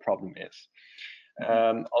pipe the problem is.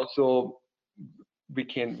 Also, we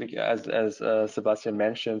can, as Sebastian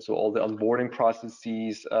mentioned, so all the onboarding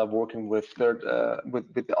processes, working with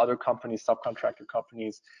the other companies, subcontractor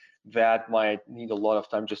companies that might need a lot of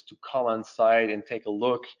time just to come on site and take a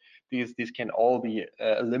look. These can all be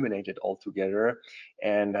eliminated altogether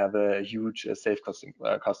and have a huge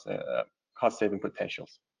cost saving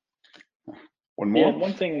potentials. One more. Yeah,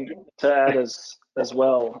 one thing to add as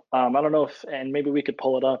well. I don't know if, and maybe we could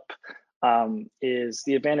pull it up. Is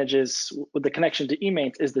the advantages with the connection to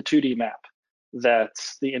eMaint is the 2D map that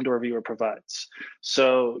the IndoReviewer provides.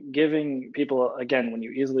 So giving people, again, when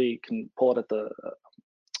you easily can pull it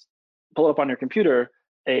pull it up on your computer,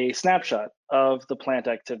 a snapshot of the plant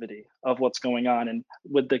activity, of what's going on, and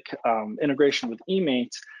with the integration with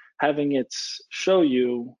eMaint, having it show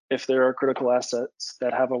you if there are critical assets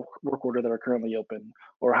that have a work order that are currently open,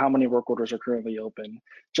 or how many work orders are currently open.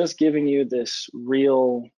 Just giving you this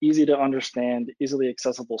real, easy to understand, easily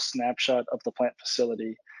accessible snapshot of the plant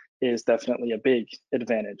facility is definitely a big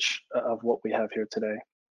advantage of what we have here today.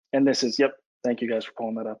 And this is, yep, thank you guys for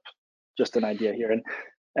pulling that up. Just an idea here.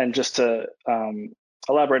 And just to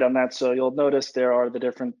elaborate on that, so you'll notice there are the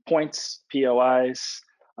different points, POIs.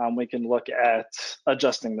 We can look at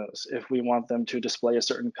adjusting those. If we want them to display a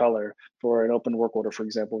certain color for an open work order, for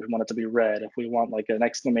example, we want it to be red. If we want like an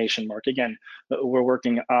exclamation mark, again, we're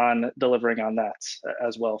working on delivering on that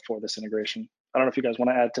as well for this integration. I don't know if you guys want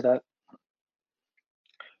to add to that.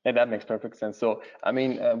 And that makes perfect sense. So, I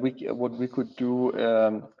mean, what we could do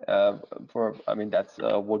that's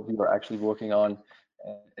what we are actually working on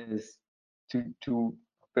is to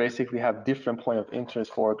basically have different point of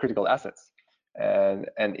interest for critical assets.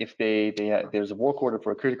 And if there's a work order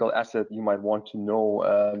for a critical asset, you might want to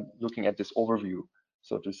know, looking at this overview,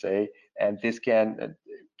 so to say, and this can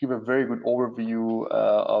give a very good overview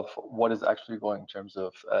of what is actually going in terms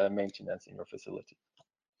of maintenance in your facility.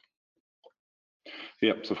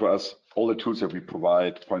 Yeah, so for us, all the tools that we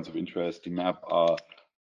provide, points of interest, the map, are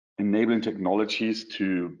enabling technologies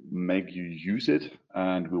to make you use it,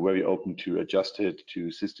 and we're very open to adjust it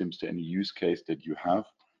to systems, to any use case that you have.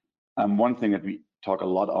 One thing that we talk a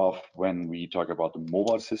lot of when we talk about the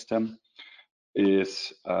mobile system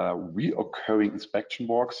is reoccurring inspection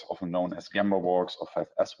walks, often known as Gemba walks or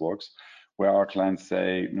 5S walks, where our clients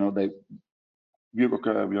say, you know, they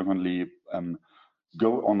reoccurrently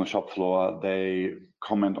go on the shop floor, they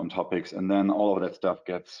comment on topics, and then all of that stuff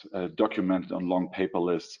gets documented on long paper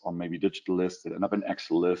lists or maybe digital lists that end up in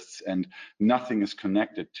Excel lists, and nothing is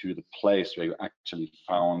connected to the place where you actually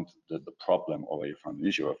found the problem, or where you found an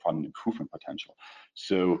issue or found an improvement potential.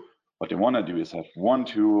 So what they want to do is have one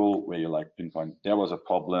tool where you like pinpoint there was a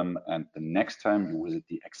problem, and the next time you visit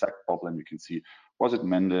the exact problem, you can see, was it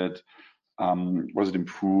mended, was it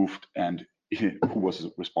improved, and who was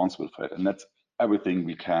responsible for it. And that's everything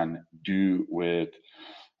we can do with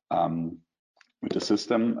the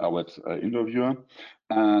system, with IndoViewer.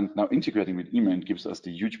 And now integrating with eMaint gives us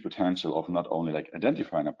the huge potential of not only like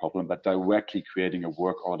identifying a problem, but directly creating a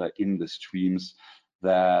work order in the streams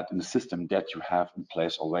that in the system that you have in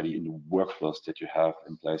place already, in the workflows that you have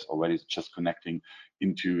in place already, just connecting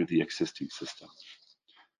into the existing system.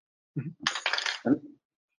 Mm-hmm.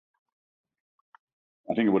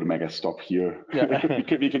 I think it would make us stop here. Yeah.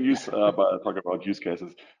 we can use talk about use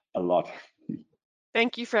cases a lot.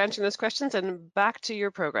 Thank you for answering those questions, and back to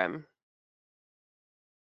your program.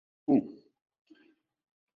 Ooh.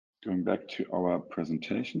 Going back to our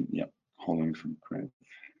presentation. Yeah, holding some great.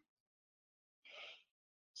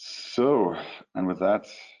 So, and with that,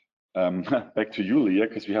 back to you, Leah,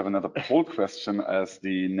 because we have another poll question as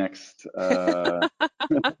the next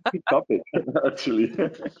topic, actually.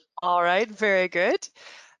 All right, very good.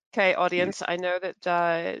 Okay, audience, I know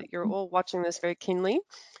that you're all watching this very keenly.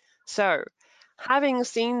 So, having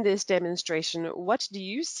seen this demonstration, what do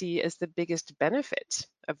you see as the biggest benefit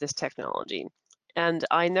of this technology? And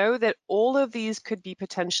I know that all of these could be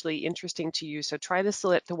potentially interesting to you, so try to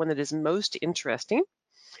select the one that is most interesting.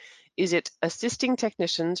 Is it assisting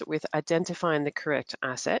technicians with identifying the correct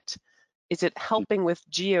asset? Is it helping with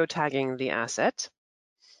geotagging the asset?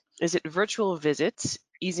 Is it virtual visits,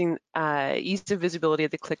 ease of visibility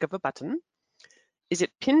at the click of a button? Is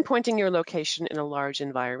it pinpointing your location in a large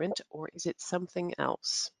environment, or is it something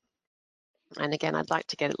else? And again, I'd like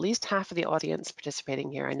to get at least half of the audience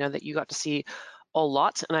participating here. I know that you got to see a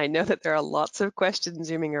lot, and I know that there are lots of questions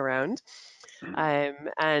zooming around.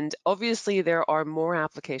 And obviously there are more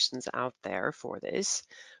applications out there for this,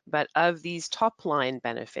 but of these top line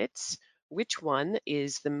benefits, which one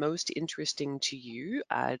is the most interesting to you?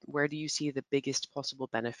 Where do you see the biggest possible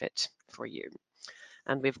benefit for you?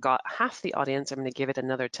 And we've got half the audience. I'm going to give it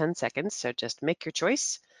another 10 seconds, so just make your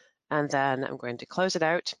choice, and then I'm going to close it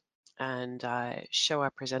out and show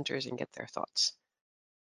our presenters and get their thoughts.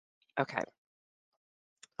 Okay.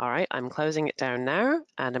 All right, I'm closing it down now,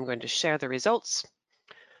 and I'm going to share the results.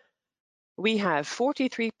 We have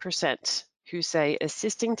 43% who say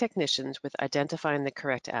assisting technicians with identifying the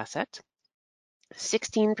correct asset.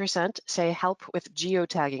 16% say help with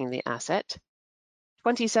geotagging the asset.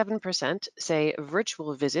 27% say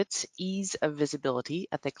virtual visits, ease of visibility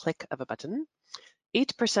at the click of a button.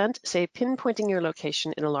 8% say pinpointing your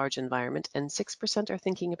location in a large environment, and 6% are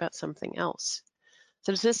thinking about something else.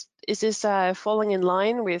 So is this falling in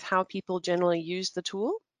line with how people generally use the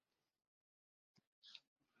tool?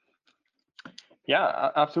 Yeah,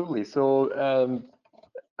 absolutely. So,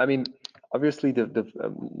 I mean, obviously,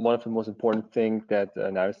 one of the most important things that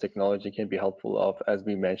Navis technology can be helpful of, as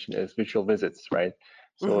we mentioned, is visual visits, right?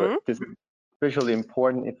 So this is especially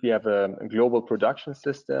important if we have a global production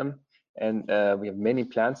system and we have many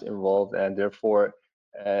plants involved, and therefore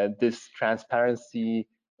this transparency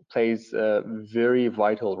plays a very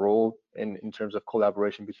vital role in terms of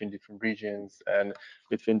collaboration between different regions and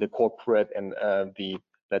between the corporate and the,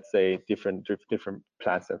 let's say, different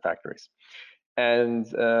plants and factories. And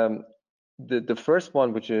the first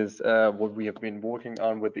one, which is what we have been working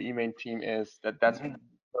on with the eMaint team, is that's where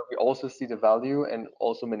we also see the value, and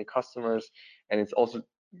also many customers, and it's also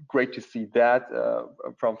great to see that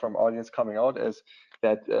from audience coming out, is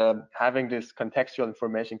that having this contextual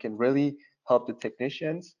information can really help the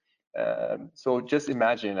technicians. So just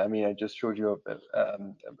imagine, I mean, I just showed you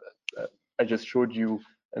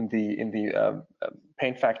in the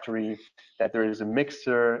paint factory, that there is a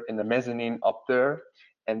mixer in the mezzanine up there,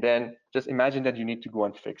 and then just imagine that you need to go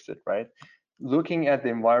and fix it, right? Looking at the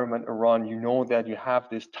environment around, you know that you have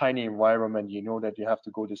this tiny environment, you know that you have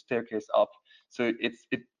to go the staircase up. So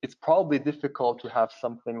it's probably difficult to have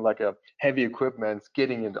something like a heavy equipment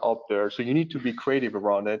getting it up there. So you need to be creative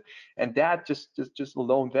around it, and that just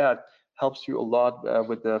alone that helps you a lot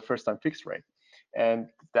with the first time fix rate. And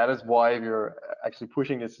that is why we're actually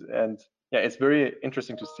pushing this. And yeah, it's very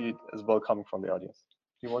interesting to see it as well coming from the audience.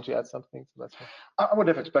 Do you want to add something, Sebastian? I would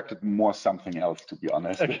have expected more something else, to be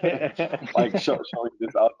honest. Okay. Like showing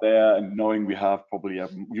this out there and knowing we have probably a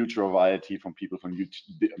huge variety from people from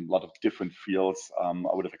a lot of different fields. I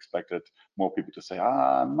would have expected more people to say,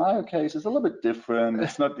 my case is a little bit different.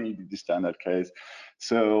 It's not the standard case.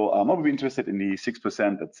 So I would be interested in the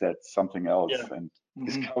 6% that said something else and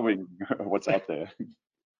discovering what's out there.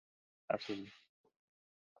 Absolutely.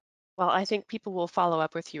 Well, I think people will follow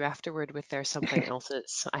up with you afterward with their something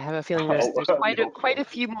else's. I have a feeling there's quite a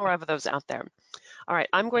few more of those out there. All right,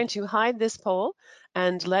 I'm going to hide this poll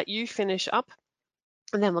and let you finish up,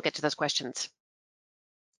 and then we'll get to those questions.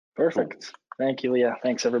 Perfect. Thank you, Leah.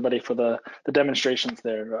 Thanks everybody for the demonstrations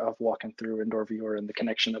there of walking through Indoor Viewer and the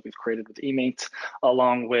connection that we've created with eMaint,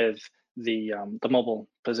 along with the mobile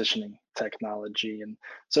positioning technology. And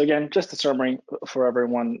so again, just a summary for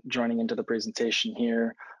everyone joining into the presentation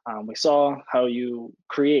here. We saw how you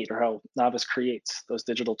create, or how Navis creates, those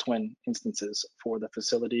digital twin instances for the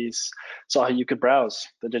facilities. Saw how you could browse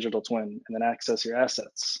the digital twin and then access your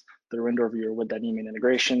assets through Indoor Viewer with that eMaint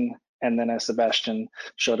integration. And then as Sebastian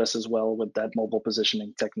showed us as well with that mobile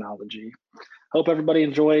positioning technology. Hope everybody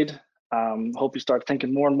enjoyed. Hope you start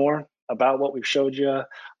thinking more and more about what we've showed you,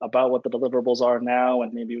 about what the deliverables are now,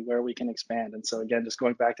 and maybe where we can expand. And so again, just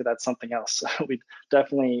going back to that something else,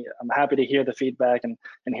 I'm happy to hear the feedback and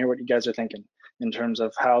hear what you guys are thinking in terms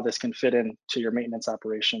of how this can fit into your maintenance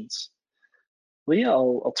operations. Leah,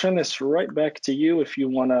 I'll turn this right back to you if you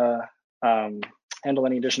want to handle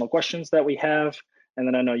any additional questions that we have. And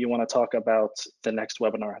then I know you want to talk about the next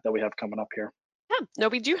webinar that we have coming up here. Yeah, no,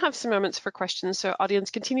 we do have some moments for questions. So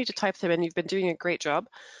audience, continue to type them in. You've been doing a great job.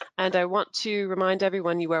 And I want to remind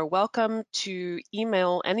everyone you are welcome to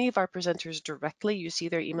email any of our presenters directly. You see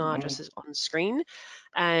their email addresses on screen.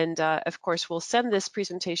 And of course, we'll send this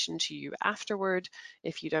presentation to you afterward.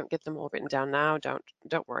 If you don't get them all written down now,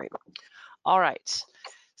 don't worry. All right,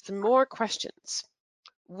 some more questions.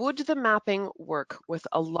 Would the mapping work with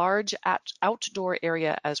a large outdoor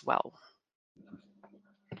area as well?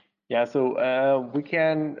 Yeah, so we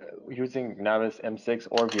can, using Navis M6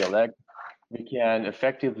 or VLX, we can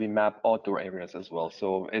effectively map outdoor areas as well.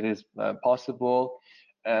 So it is possible.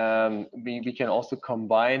 We can also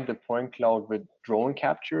combine the point cloud with drone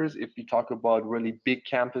captures. If we talk about really big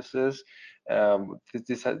campuses,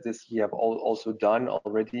 this we have also done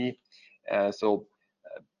already.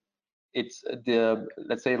 It's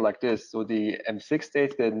let's say like this. So the M6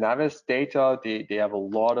 data, the Navis data, they have a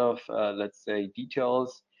lot of, let's say,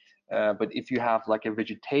 details. But if you have like a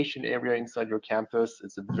vegetation area inside your campus,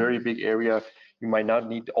 it's a very big area. You might not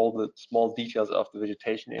need all the small details of the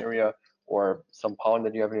vegetation area or some pond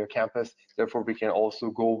that you have in your campus. Therefore, we can also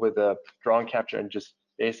go with a drone capture and just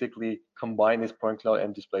basically combine this point cloud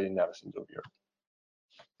and display the Navis Indoor Viewer.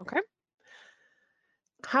 Okay.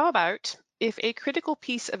 How about if a critical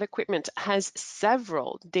piece of equipment has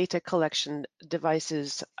several data collection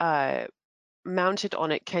devices mounted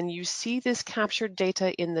on it, can you see this captured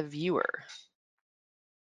data in the viewer?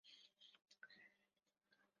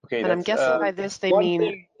 Okay, and I'm guessing by this they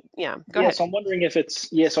mean, go ahead. So I'm wondering if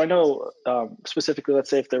it's, so I know specifically,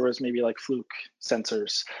 let's say if there was maybe like Fluke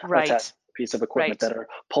sensors attached to a piece of equipment that are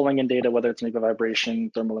pulling in data, whether it's maybe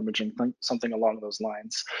vibration, thermal imaging, something along those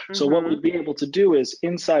lines. So what we'd be able to do is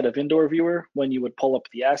inside of Indoor Viewer, when you would pull up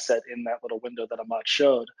the asset in that little window that Ahmad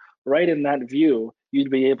showed, right in that view,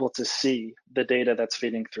 you'd be able to see the data that's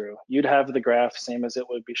feeding through. You'd have the graph, same as it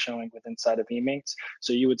would be showing with inside of eMaint.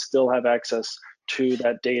 So you would still have access to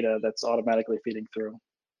that data that's automatically feeding through.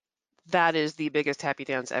 That is the biggest happy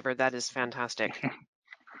dance ever. That is fantastic.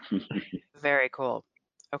 Very cool.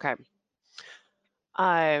 Okay.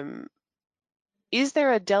 Is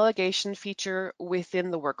there a delegation feature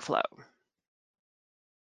within the workflow?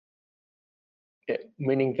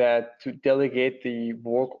 Meaning that to delegate the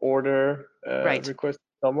work order request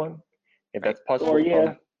to someone? If that's possible.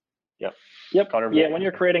 Or Connor, when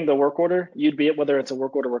you're creating the work order, you'd be, whether it's a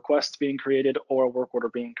work order request being created or a work order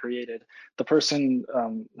being created, the person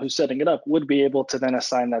who's setting it up would be able to then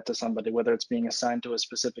assign that to somebody, whether it's being assigned to a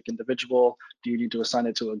specific individual. Do you need to assign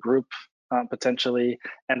it to a group? potentially.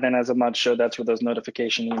 And then as Ahmad showed, that's where those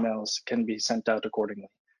notification emails can be sent out accordingly.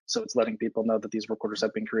 So it's letting people know that these work orders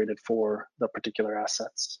have been created for the particular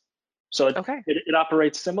assets. So it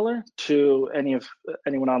operates similar to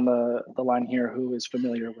anyone on the line here who is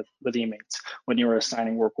familiar with eMates when you are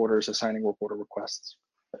assigning work orders, assigning work order requests.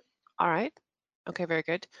 All right. Okay, very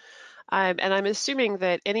good. And I'm assuming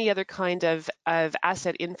that any other kind of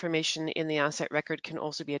asset information in the asset record can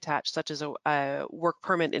also be attached, such as a work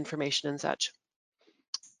permit information and such.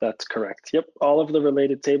 That's correct. Yep. All of the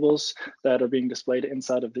related tables that are being displayed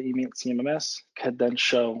inside of the eMate CMMS could then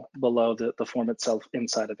show below the form itself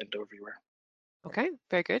inside of Endoviewer. Okay,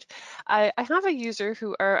 very good. I have a user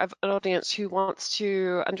an audience who wants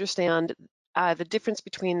to understand the difference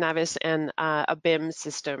between Navis and a BIM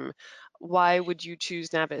system. Why would you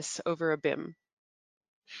choose Navis over a BIM?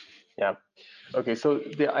 Yeah. Okay. So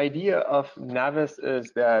the idea of Navis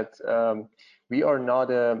is that we are not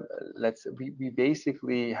we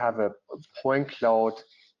basically have a point cloud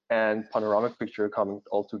and panoramic picture coming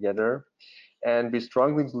all together. And we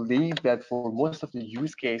strongly believe that for most of the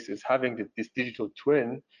use cases, having this digital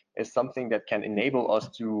twin is something that can enable us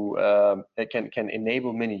to can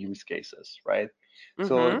enable many use cases, right? Mm-hmm.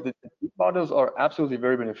 So the models are absolutely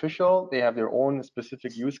very beneficial. They have their own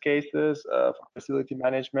specific use cases for facility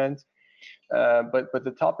management. But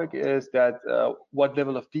the topic is that what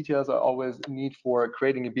level of details I always need for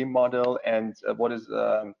creating a BIM model, and what is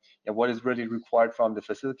really required from the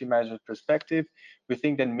facility management perspective. We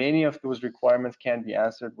think that many of those requirements can be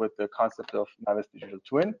answered with the concept of Navis Digital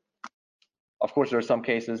Twin. Of course, there are some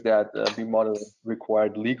cases that BIM model is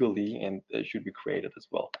required legally and should be created as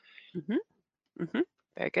well. Mm-hmm. Mm-hmm.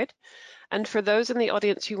 Very good. And for those in the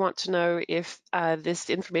audience who want to know if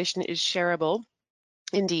this information is shareable,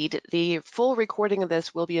 indeed, the full recording of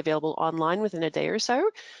this will be available online within a day or so.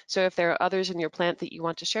 So if there are others in your plant that you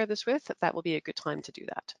want to share this with, that will be a good time to do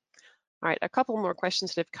that. All right, a couple more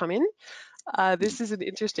questions that have come in. This is an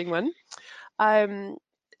interesting one.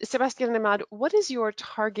 Sebastian and Ahmad, what is your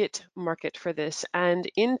target market for this? And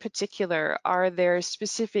in particular, are there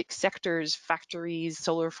specific sectors, factories,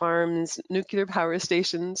 solar farms, nuclear power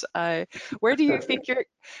stations? Where do you think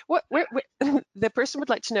the person would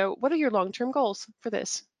like to know, what are your long-term goals for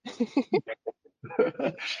this?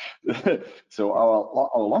 So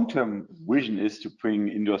our long-term vision is to bring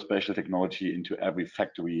indoor spatial technology into every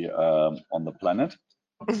factory on the planet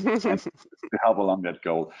and to help along that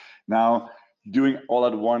goal. Now, doing all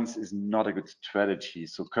at once is not a good strategy.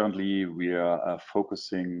 So currently we are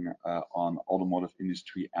focusing on automotive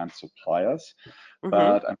industry and suppliers,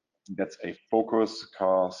 but that's a focus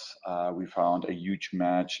because we found a huge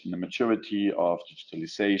match in the maturity of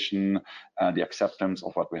digitalization and the acceptance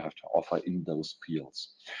of what we have to offer in those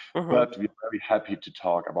fields. But we're very happy to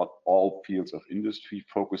talk about all fields of industry,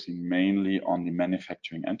 focusing mainly on the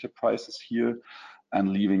manufacturing enterprises here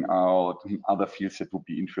and leaving out other fields that would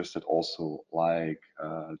be interested also, like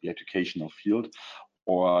the educational field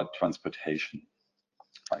or transportation,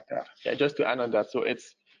 like that. Yeah, just to add on that, so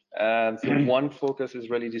it's so one focus is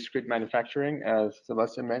really discrete manufacturing, as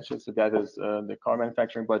Sebastian mentioned. So that is the car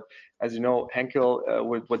manufacturing. But as you know, Henkel,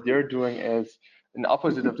 what they're doing is an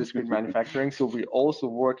opposite of discrete manufacturing. So we're also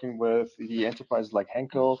working with the enterprises like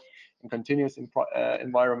Henkel in continuous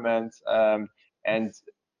environments, and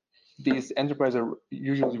these enterprises are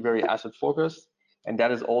usually very asset focused, and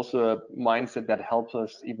that is also a mindset that helps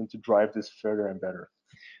us even to drive this further and better.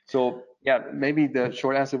 So yeah, maybe the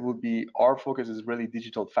short answer would be our focus is really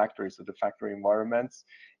digital factories, so the factory environments,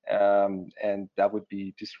 and that would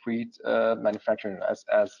be discrete manufacturing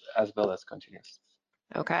as well as continuous.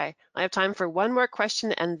 Okay, I have time for one more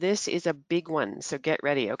question, and this is a big one, so get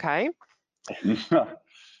ready, okay?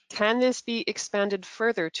 Can this be expanded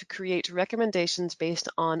further to create recommendations based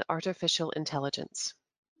on artificial intelligence?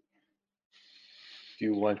 Do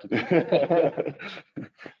you want to?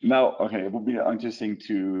 Now, okay, it would be interesting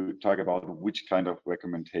to talk about which kind of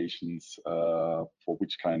recommendations for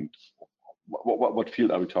which kind, what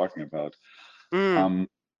field are we talking about?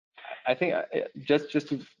 I think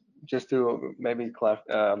just to maybe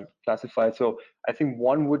classify. So I think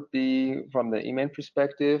one would be from the eMaint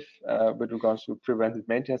perspective with regards to preventive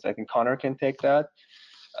maintenance. I think Connor can take that.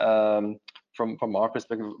 From our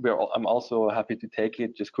perspective, I'm also happy to take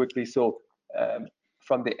it just quickly. So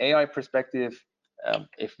from the AI perspective,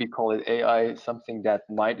 if we call it AI, something that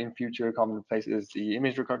might in future come into place is the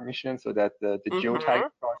image recognition, so that the geotag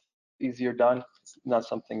is easier done. It's not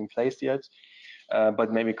something in place yet,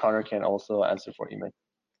 but maybe Connor can also answer for eMaint.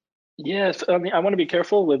 Yes, I mean, I want to be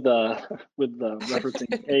careful with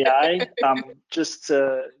referencing AI. Just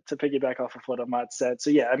to piggyback off of what Ahmad said. So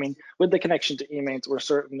yeah, I mean, with the connection to eMaints, we're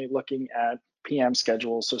certainly looking at PM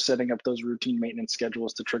schedules, so setting up those routine maintenance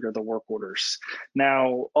schedules to trigger the work orders.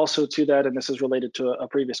 Now, also to that, and this is related to a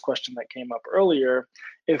previous question that came up earlier,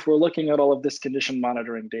 if we're looking at all of this condition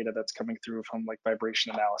monitoring data that's coming through from like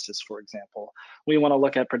vibration analysis, for example, we want to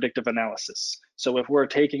look at predictive analysis. So if we're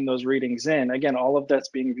taking those readings in, again, all of that's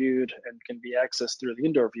being viewed and can be accessed through the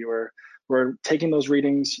indoor viewer. We're taking those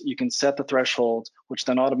readings, you can set the threshold, which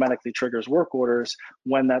then automatically triggers work orders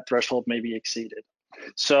when that threshold may be exceeded.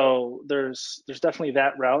 So there's definitely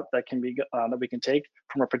that route that can be that we can take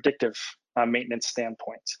from a predictive maintenance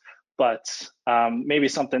standpoint. But maybe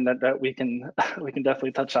something that we can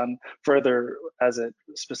definitely touch on further as it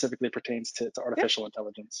specifically pertains to artificial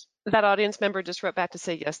intelligence. That audience member just wrote back to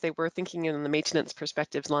say yes, they were thinking in the maintenance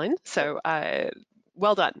perspectives line. So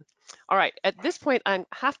well done. All right, at this point, I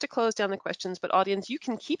have to close down the questions, but audience, you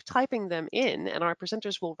can keep typing them in and our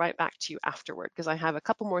presenters will write back to you afterward because I have a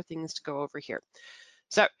couple more things to go over here.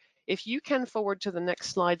 So if you can forward to the next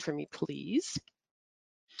slide for me, please.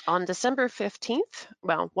 On December 15th,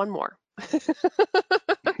 well, one more.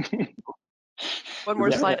 One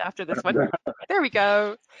more slide after this one. There we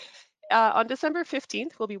go. On December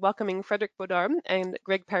 15th, we'll be welcoming Frederick Bodard and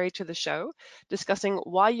Greg Perry to the show, discussing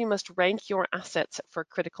why you must rank your assets for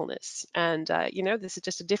criticalness. And, you know, this is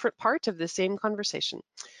just a different part of the same conversation.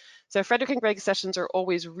 So Frederick and Greg's sessions are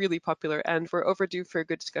always really popular, and we're overdue for a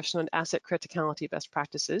good discussion on asset criticality best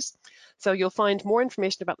practices. So you'll find more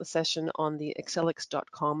information about the session on the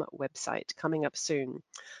Accelix.com website coming up soon.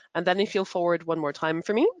 And then if you'll forward one more time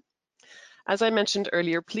for me. As I mentioned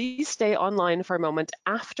earlier, please stay online for a moment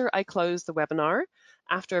after I close the webinar.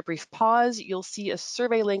 After a brief pause, you'll see a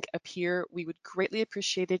survey link appear. We would greatly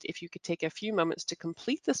appreciate it if you could take a few moments to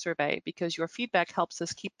complete the survey because your feedback helps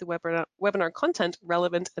us keep the webinar content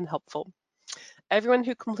relevant and helpful. Everyone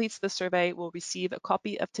who completes the survey will receive a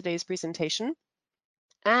copy of today's presentation.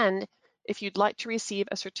 And if you'd like to receive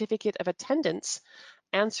a certificate of attendance,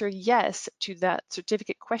 answer yes to that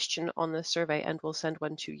certificate question on the survey and we'll send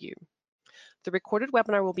one to you. The recorded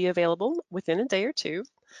webinar will be available within a day or two.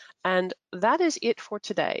 And that is it for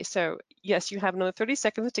today. So yes, you have another 30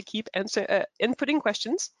 seconds to keep inputting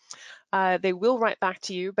questions. They will write back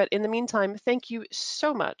to you. But in the meantime, thank you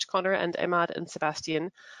so much, Connor and Ahmad and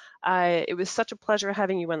Sebastian. It was such a pleasure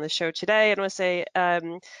having you on the show today. And I want to say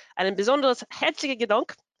einen besonders herzlichen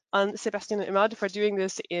Dank an Sebastian and Ahmad for doing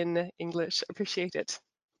this in English. Appreciate it.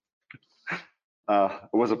 It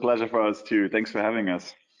was a pleasure for us too. Thanks for having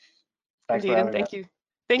us. Thanks Indeed, for and having thank you.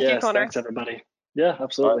 Thank you, Connor. Thanks, everybody. Yeah,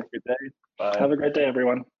 absolutely. Good day. Bye. Have a great day,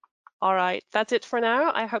 everyone. All right, that's it for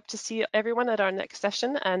now. I hope to see everyone at our next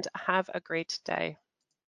session and have a great day.